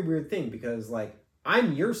very weird thing because, like,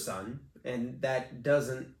 I'm your son, and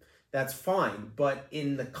that's fine. But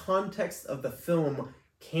in the context of the film,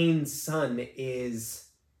 Kane's son is,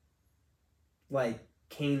 like,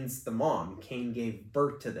 Kane's the mom. Kane gave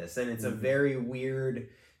birth to this. And it's a very weird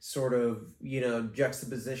sort of, you know,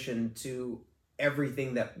 juxtaposition to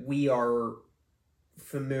everything that we are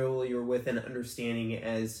familiar with and understanding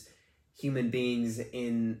as human beings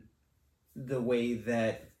in the way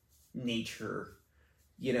that nature,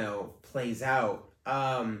 you know, plays out.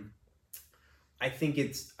 I think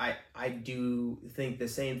I do think the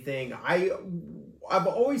same thing. I've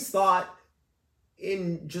always thought,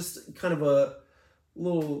 in just kind of a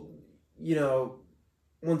little, you know,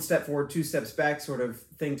 one step forward, two steps back sort of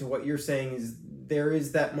thing to what you're saying, is there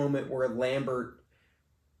is that moment where Lambert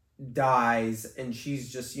dies and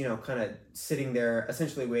she's just, you know, kind of sitting there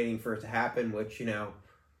essentially waiting for it to happen, which, you know,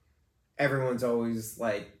 everyone's always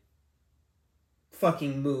like,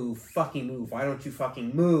 fucking move, why don't you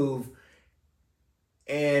fucking move?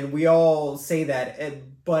 And we all say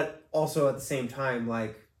that, but also at the same time,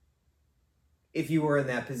 like, if you were in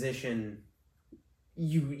that position,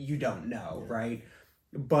 you don't know, right?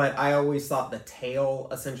 But I always thought the tail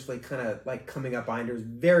essentially kind of like coming up behind her is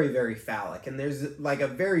very, very phallic. And there's like a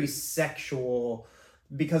very sexual,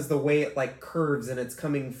 because the way it like curves and it's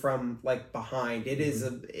coming from like behind, it is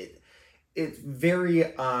it's very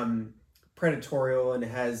predatorial and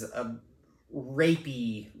has a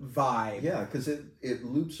rapey vibe. Yeah, because it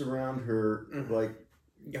loops around her like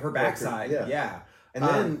her backside. Yeah. And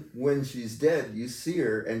then when she's dead, you see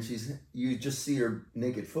her, and you just see her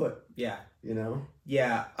naked foot. Yeah. You know?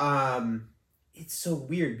 Yeah. It's so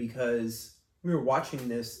weird because we were watching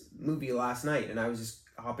this movie last night, and I was just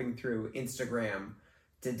hopping through Instagram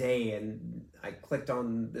today, and I clicked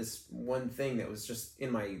on this one thing that was just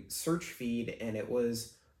in my search feed, and it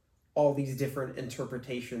was all these different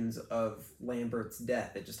interpretations of Lambert's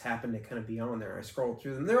death. It just happened to kind of be on there. I scrolled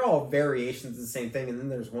through them. They're all variations of the same thing, and then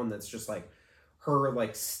there's one that's just like her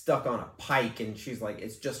like stuck on a pike, and she's like,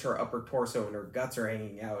 it's just her upper torso and her guts are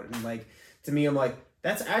hanging out. And like, to me, I'm like,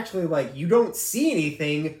 that's actually like, you don't see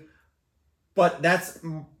anything, but that's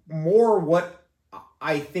more what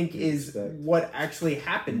I think is what actually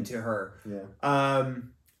happened to her. Yeah.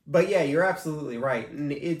 But yeah, you're absolutely right.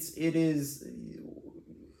 And it is,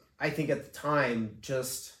 I think at the time,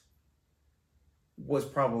 just was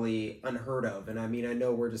probably unheard of. And I mean, I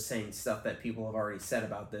know we're just saying stuff that people have already said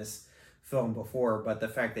about this film before, but the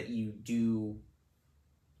fact that you do,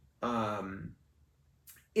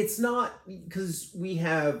 it's not, because we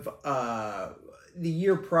have the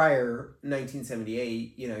year prior,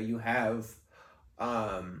 1978, you know, you have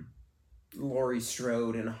Laurie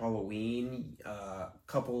Strode in Halloween. A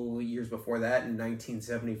couple years before that, in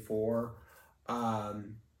 1974,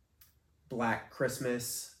 Black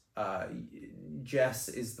Christmas. Jess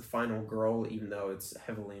is the final girl, even though it's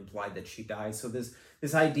heavily implied that she dies. So this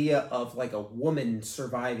idea of like a woman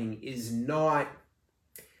surviving is not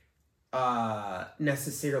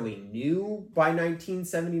necessarily new by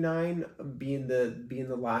 1979, being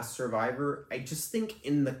the last survivor. I just think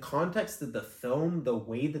in the context of the film, the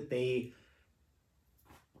way that they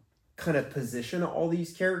kind of position all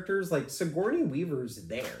these characters, like Sigourney Weaver's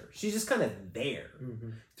there. She's just kind of there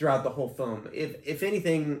throughout the whole film. If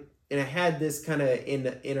anything, and I had this kind of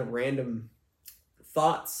in a random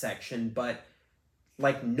thoughts section, but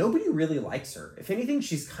like nobody really likes her. If anything,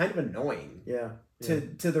 she's kind of annoying. Yeah.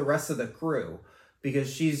 To the rest of the crew,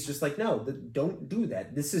 because she's just like, no, don't do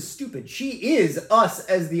that. This is stupid. She is us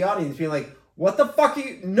as the audience being like, what the fuck are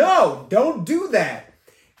you? No, don't do that.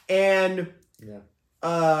 And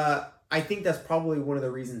I think that's probably one of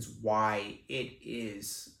the reasons why it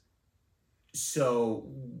plays so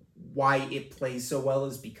well,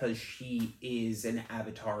 is because she is an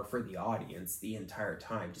avatar for the audience the entire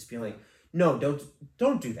time. Just being like, no,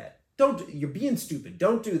 don't do that. You're being stupid.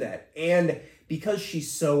 Don't do that. And because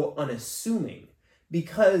she's so unassuming,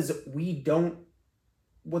 because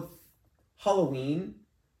with Halloween,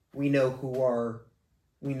 we know who our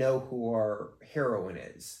heroine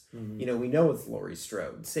is. You know, we know it's Laurie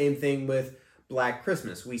Strode. Same thing with Black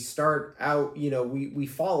Christmas. We start out, you know, we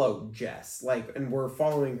follow Jess, like, and we're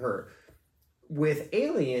following her. With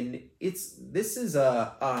Alien, it's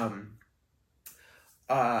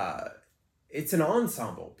an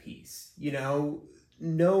ensemble piece, you know.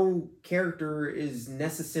 No character is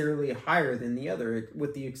necessarily higher than the other,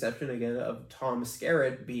 with the exception again of Tom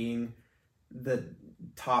Skerritt being the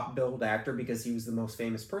top billed actor because he was the most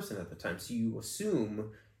famous person at the time. So you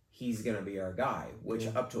assume he's gonna be our guy, which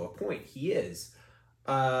up to a point he is.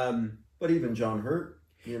 But even John Hurt,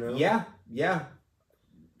 you know. Yeah,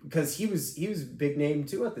 because he was big name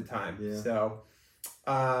too at the time. Yeah. So,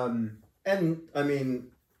 and I mean,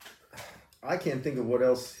 I can't think of what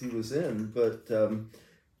else he was in, but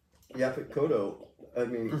Yaphet Kotto. I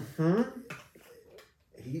mean,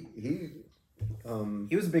 he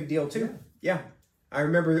was a big deal too. Yeah. I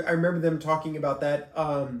remember them talking about that,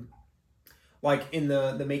 like in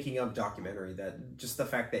the making of documentary, that just the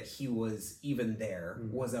fact that he was even there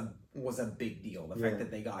was a big deal. The fact that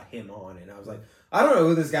they got him on, and I was like, I don't know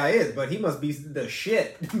who this guy is, but he must be the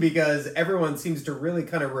shit, because everyone seems to really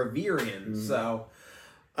kind of revere him. So.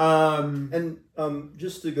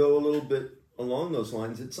 Just to go a little bit along those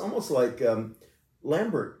lines, it's almost like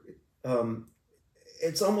Lambert.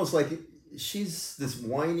 It's almost like she's this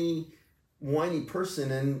whiny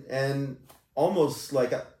person, and almost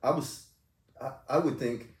like I would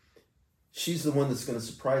think she's the one that's going to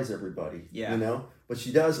surprise everybody. Yeah. You know, but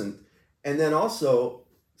she doesn't. And then also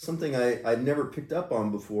something I'd never picked up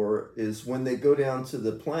on before is when they go down to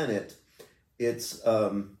the planet, it's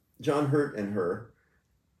John Hurt and her.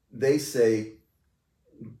 They say,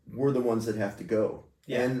 we're the ones that have to go.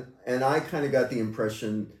 Yeah. And I kind of got the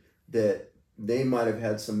impression that they might have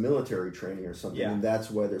had some military training or something, and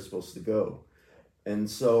that's why they're supposed to go. And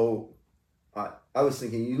so I was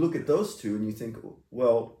thinking, you look at those two and you think,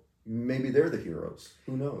 well, maybe they're the heroes.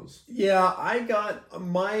 Who knows? Yeah, I got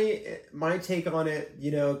my take on it,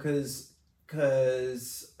 you know, because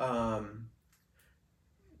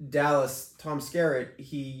Dallas, Tom Skerritt,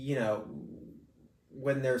 he, you know,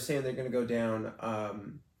 when they're saying they're going to go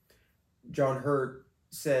down, John Hurt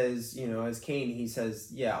says, you know, as Kane, he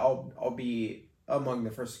says, yeah, I'll be among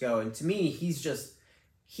the first to go. And to me, he's just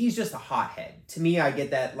a hothead. To me, I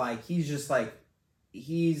get that, like, he's just like,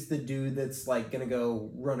 he's the dude that's like gonna go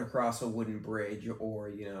run across a wooden bridge or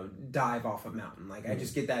dive off a mountain. Like I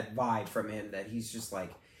just get that vibe from him that he's just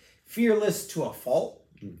like fearless to a fault,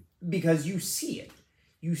 because you see it.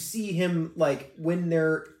 You see him like when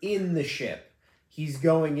they're in the ship, he's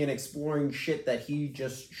going and exploring shit that he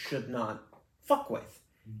just should not fuck with,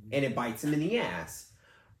 and it bites him in the ass.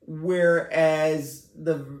 Whereas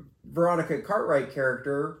the Veronica Cartwright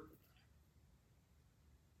character,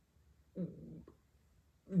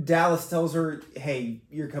 Dallas tells her, hey,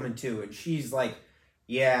 you're coming too. And she's like,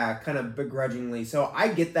 yeah, kind of begrudgingly. So I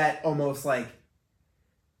get that almost like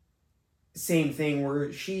same thing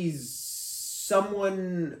where she's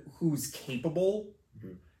someone who's capable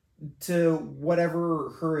to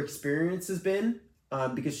whatever her experience has been.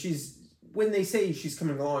 Because when they say she's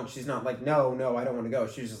coming along, she's not like, no, I don't want to go.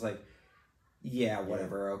 She's just like, yeah,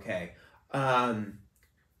 whatever, okay.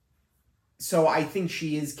 So I think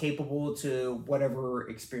she is capable to whatever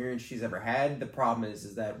experience she's ever had. The problem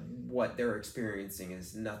is that what they're experiencing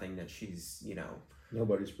is nothing that she's,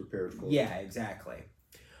 Nobody's prepared for. Yeah, exactly.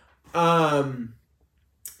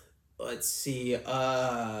 Let's see.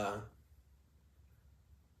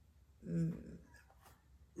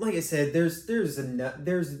 Like I said, there's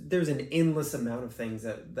an endless amount of things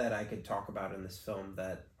that I could talk about in this film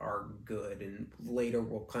that are good, and later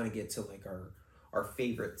we'll kind of get to like our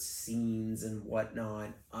favorite scenes and whatnot.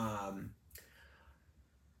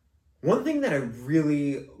 One thing that I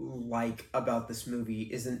really like about this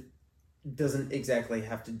movie doesn't exactly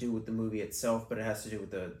have to do with the movie itself, but it has to do with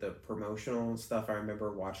the promotional stuff. I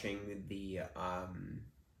remember watching the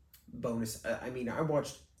bonus. I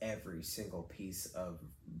watched every single piece of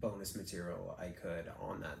bonus material I could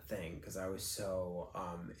on that thing because I was so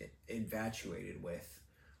infatuated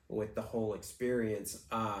with the whole experience.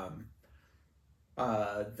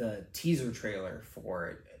 The teaser trailer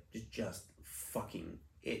for it just fucking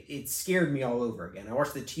it scared me all over again. I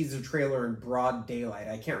watched the teaser trailer in broad daylight.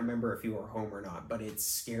 I can't remember if you were home or not, but it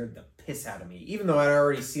scared the piss out of me, even though I'd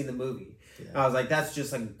already seen the movie. Yeah. I was like, that's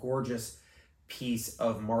just a gorgeous piece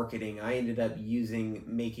of marketing. I ended up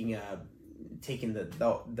taking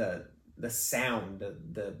the sound,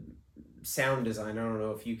 the sound design. I don't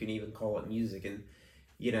know if you can even call it music, and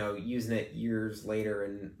using it years later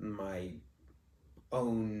in my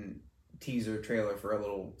own teaser trailer for a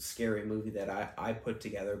little scary movie that I put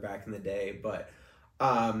together back in the day. But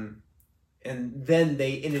and then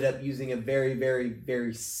they ended up using a very, very,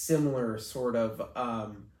 very similar sort of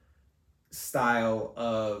style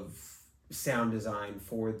of sound design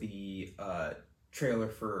for the trailer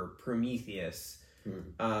for Prometheus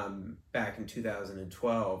back in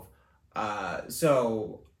 2012.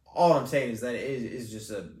 So all I'm saying is that it is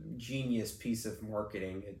just a genius piece of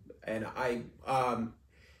marketing, and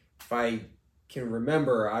if I can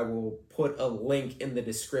remember, I will put a link in the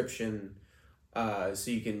description so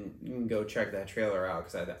you can go check that trailer out,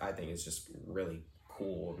 because I think it's just really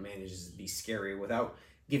cool. It manages to be scary without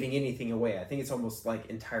giving anything away. I think it's almost like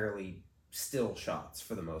entirely still shots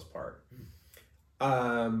for the most part.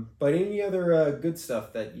 But any other good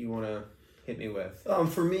stuff that you want to hit me with?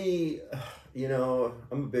 For me,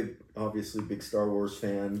 I'm obviously big Star Wars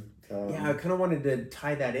fan. Yeah, I kind of wanted to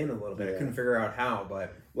tie that in a little bit. Yeah. I couldn't figure out how,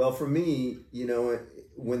 but... Well, for me,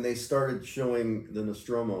 when they started showing the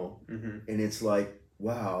Nostromo, and it's like,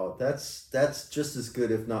 wow, that's just as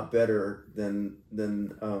good, if not better, than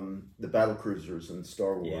the battle cruisers in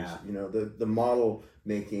Star Wars. Yeah. The model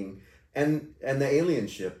making and the alien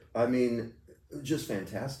ship. I mean, just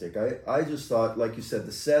fantastic. I just thought, like you said,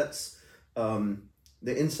 the sets, the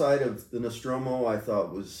inside of the Nostromo, I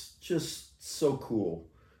thought was just so cool.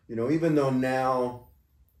 Even though now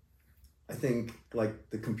I think like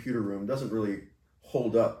the computer room doesn't really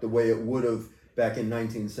hold up the way it would have back in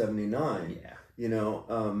 1979. Yeah.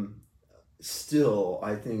 Still,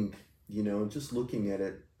 I think, just looking at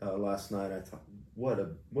it last night, I thought,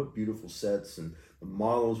 what beautiful sets, and the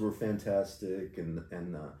models were fantastic, and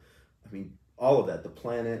all of that, the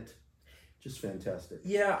planet, just fantastic.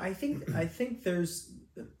 Yeah, I think there's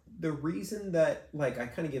the reason that, like, I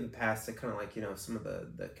kind of give a pass to kind of like, some of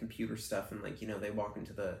the computer stuff, and like, they walk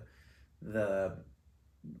into the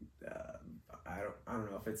I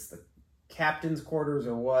don't know if it's the captain's quarters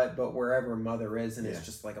or what, but wherever Mother is, and it's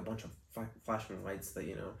just like a bunch of flashing lights that,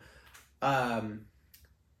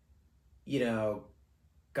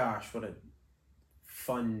 gosh, what a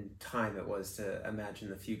fun time it was to imagine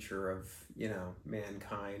the future of,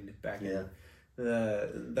 mankind back in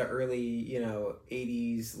the early,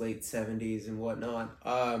 80s, late 70s and whatnot.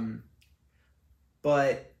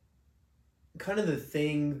 But kind of the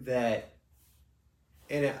thing that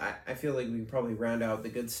and I feel like we can probably round out the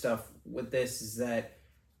good stuff with this, is that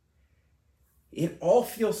it all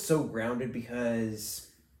feels so grounded because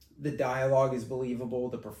the dialogue is believable,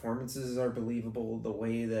 the performances are believable, the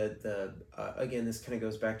way that again, this kind of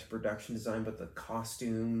goes back to production design, but the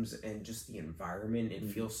costumes and just the environment, it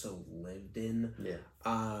feels so lived in.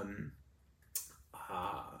 Yeah.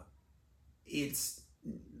 It's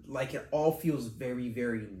like it all feels very,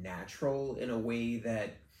 very natural in a way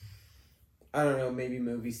that, I don't know, maybe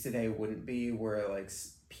movies today wouldn't be, where like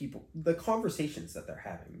people, the conversations that they're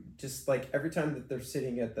having, just like every time that they're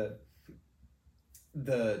sitting at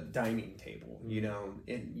the dining table, you know,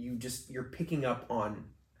 and you're picking up on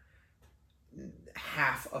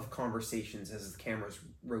half of conversations as the camera's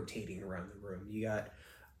rotating around the room. You got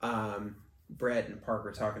Brett and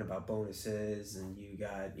Parker talking about bonuses, and you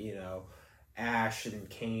got, you know, Ash and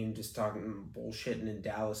Kane just talking bullshitting, and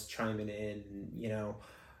Dallas chiming in, and, you know,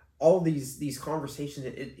 all these conversations,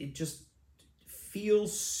 it just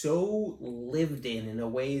feels so lived in a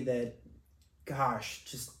way that, gosh,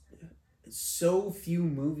 just so few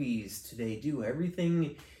movies today do.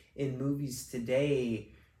 Everything in movies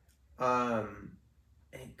today, and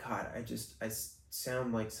God, I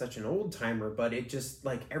sound like such an old timer, but it just,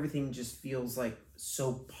 like, everything just feels like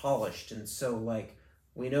so polished and so like,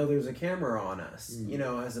 we know there's a camera on us, you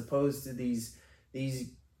know, as opposed to these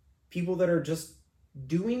people that are just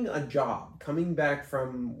doing a job, coming back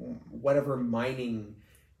from whatever mining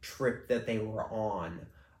trip that they were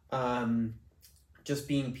on, just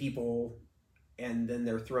being people, and then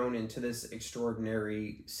they're thrown into this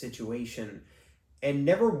extraordinary situation, and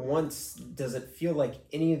never once does it feel like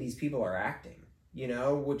any of these people are acting, you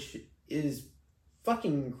know, which is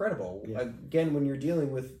fucking incredible. Yeah. Again, when you're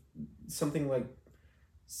dealing with something like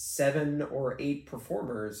 7 or 8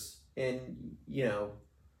 performers, and, you know,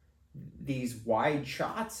 these wide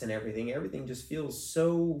shots and everything just feels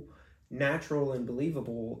so natural and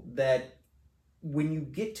believable that when you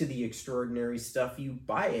get to the extraordinary stuff, you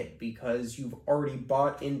buy it because you've already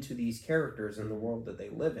bought into these characters and the world that they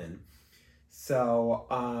live in. So,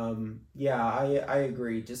 yeah, I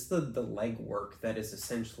agree. Just the legwork that is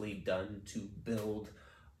essentially done to build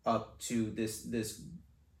up to this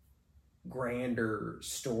grander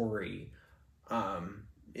story,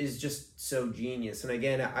 is just so genius. And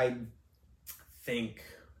again, I think,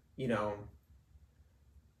 you know,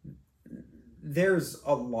 there's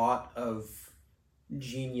a lot of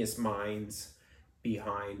genius minds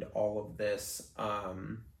behind all of this.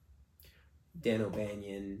 Dan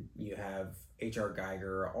O'Banion, you have H.R.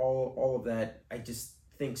 Geiger, all of that. I just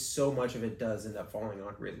think so much of it does end up falling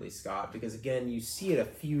on Ridley Scott, because again, you see it a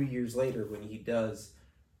few years later when he does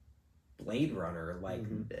Blade Runner. Like,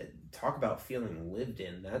 talk about feeling lived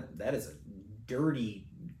in. That is a dirty,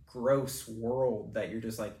 gross world that you're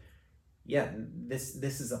just like, yeah, this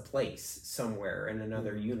is a place somewhere in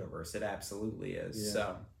another universe. It absolutely is. Yeah.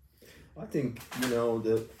 So I think, you know,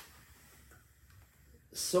 that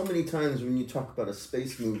so many times when you talk about a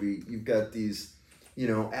space movie, you've got these, you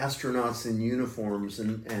know, astronauts in uniforms,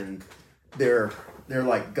 and they're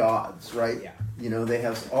like gods, right? Yeah. You know, they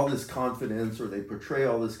have all this confidence, or they portray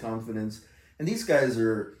all this confidence, and these guys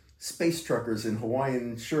are space truckers in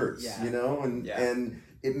Hawaiian shirts, Yeah. you know, and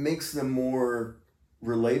it makes them more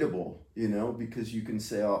relatable, you know, because you can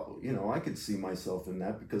say, oh, you know, I could see myself in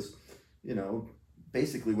that, because, you know,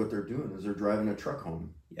 basically what they're doing is they're driving a truck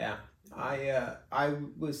home. Yeah. I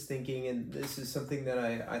was thinking, and this is something that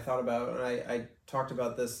I thought about, and I talked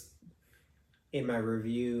about this in my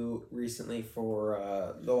review recently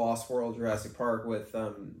for The Lost World Jurassic Park, with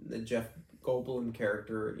the Jeff Goldblum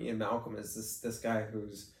character, Ian Malcolm, is this guy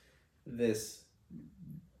who's this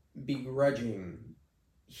begrudging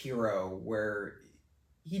hero, where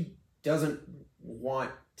he doesn't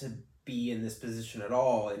want to be in this position at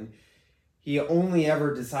all, and he only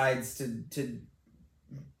ever decides to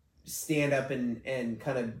stand up and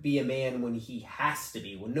kind of be a man when he has to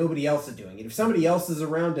be, when nobody else is doing it. If somebody else is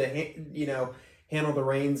around to, you know, handle the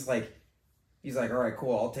reins, like, he's like, all right,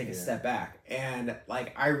 cool, I'll take a step back. And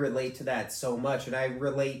like, I relate to that so much. And I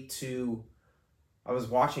relate to, I was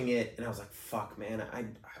watching it and I was like, fuck, man, I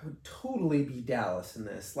would totally be Dallas in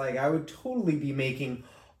this. Like, I would totally be making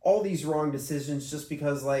all these wrong decisions just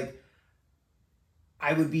because, like,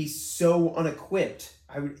 I would be so unequipped.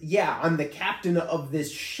 I'm the captain of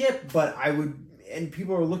this ship, but and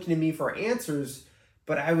people are looking at me for answers,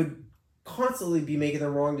 but I would constantly be making the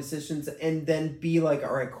wrong decisions, and then be like,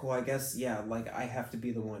 all right, cool, I guess, yeah, like, I have to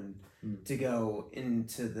be the one to go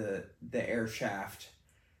into the air shaft.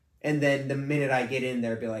 And then the minute I get in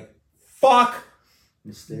there, be like, fuck,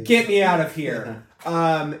 Mistake. get me out of here.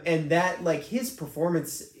 And that, like, his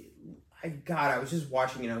performance, I was just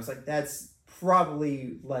watching it. I was like, that's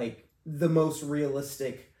probably like the most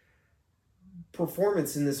realistic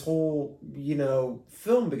performance in this whole,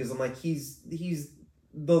 film, because I'm like, he's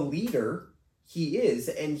the leader. He is,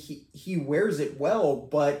 and he wears it well,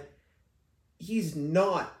 but he's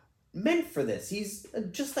not meant for this. He's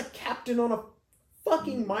just a captain on a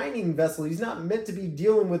fucking mining vessel. He's not meant to be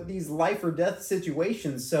dealing with these life or death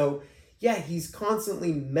situations. So yeah, he's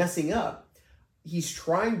constantly messing up. He's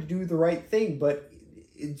trying to do the right thing, but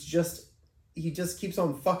it's just, he just keeps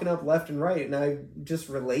on fucking up left and right. And I just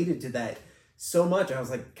related to that so much. I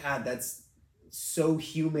was like, God, that's so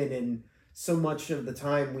human. And so much of the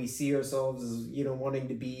time we see ourselves as, wanting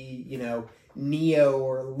to be, Neo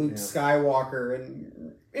or Luke Skywalker.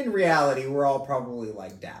 And in reality, we're all probably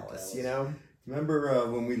like Dallas. Remember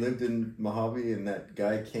when we lived in Mojave and that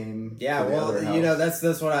guy came? Yeah, to the other house?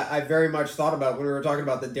 that's what I very much thought about when we were talking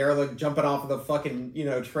about the derelict jumping off of the fucking,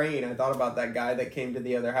 train. I thought about that guy that came to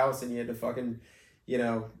the other house and he had to fucking,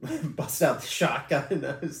 bust out the shotgun and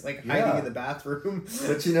I was like hiding in the bathroom.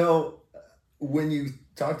 But when you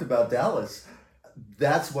talked about Dallas,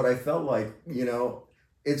 that's what I felt like.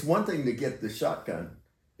 It's one thing to get the shotgun.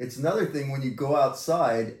 It's another thing when you go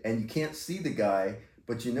outside and you can't see the guy,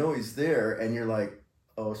 but he's there, and you're like,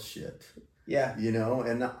 oh shit. Yeah.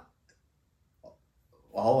 And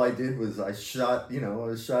all I did was I shot a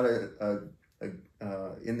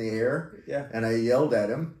in the air. Yeah. And I yelled at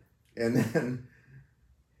him, and then,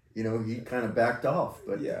 he kind of backed off.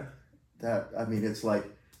 But yeah, it's like,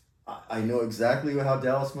 I know exactly how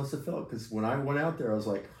Dallas must have felt, because when I went out there, I was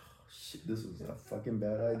like, oh, shit, this was a fucking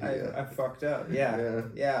bad idea. I fucked up. Yeah.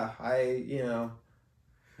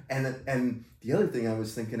 And the other thing I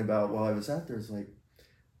was thinking about while I was out there is like,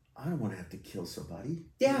 I don't want to have to kill somebody.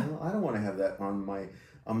 Yeah. I don't want to have that on my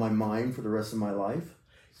mind for the rest of my life.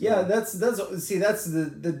 So. Yeah, that's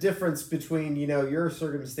the difference between, your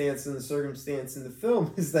circumstance and the circumstance in the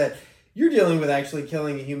film is that you're dealing with actually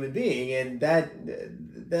killing a human being, and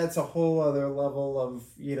that's a whole other level of,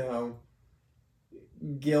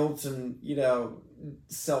 guilt and,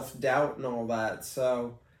 self-doubt and all that.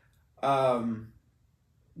 So,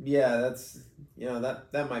 yeah, that's,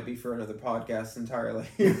 that might be for another podcast entirely.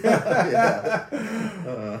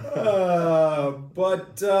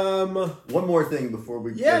 But one more thing before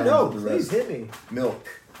we please hit me. Milk.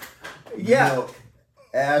 Milk.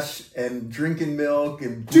 Ash and drinking milk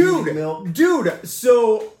and milk. Dude,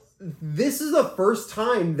 so this is the first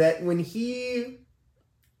time that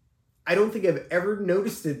I don't think I've ever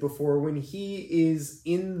noticed it before, when he is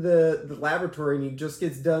in the laboratory and he just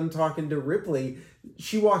gets done talking to Ripley,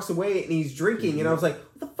 she walks away and he's drinking, and I was like,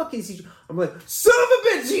 what the fuck is he? I'm like, son of a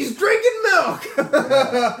bitch, he's drinking milk!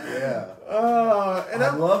 And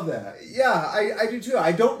I love that. Yeah, I do too.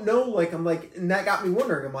 I don't know, and that got me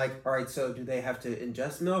wondering. I'm like, all right, so do they have to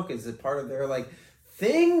ingest milk? Is it part of their,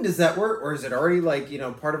 thing? Does that work? Or is it already,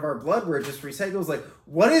 part of our blood where it just recycles?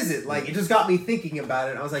 What is it? It just got me thinking about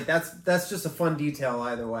it. And I was like, that's just a fun detail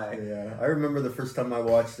either way. Yeah, I remember the first time I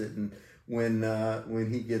watched it, and when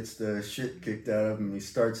he gets the shit kicked out of him, he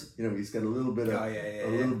starts, he's got a little bit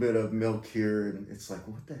of milk here, and it's like,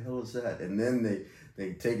 what the hell is that? And then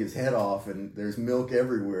they take his head off, and there's milk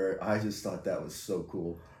everywhere. I just thought that was so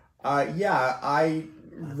cool. I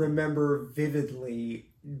remember vividly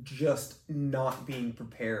just not being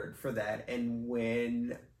prepared for that, and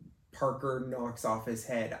when Parker knocks off his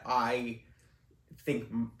head, I think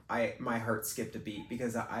my heart skipped a beat,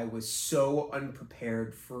 because I was so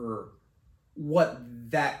unprepared for what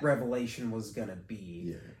that revelation was gonna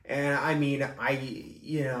be. And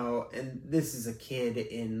and this is a kid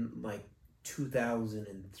in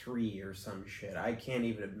 2003 or some shit. I can't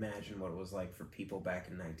even imagine what it was like for people back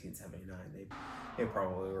in 1979. They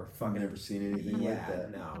probably were fucking never seen anything like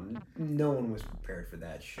that. No one was prepared for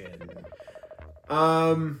that shit.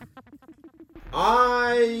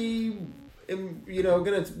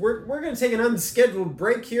 We're gonna take an unscheduled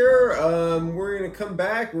break here. We're gonna come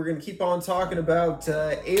back. We're gonna keep on talking about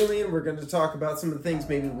Alien. We're gonna talk about some of the things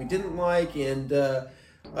maybe we didn't like, and a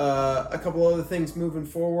couple other things moving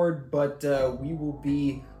forward. But we will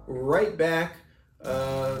be right back.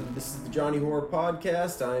 This is the Johnny Horror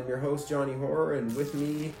Podcast. I'm your host, Johnny Horror, and with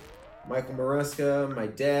me, Michael Maresca, my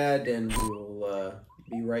dad, and we'll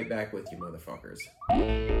be right back with you, motherfuckers.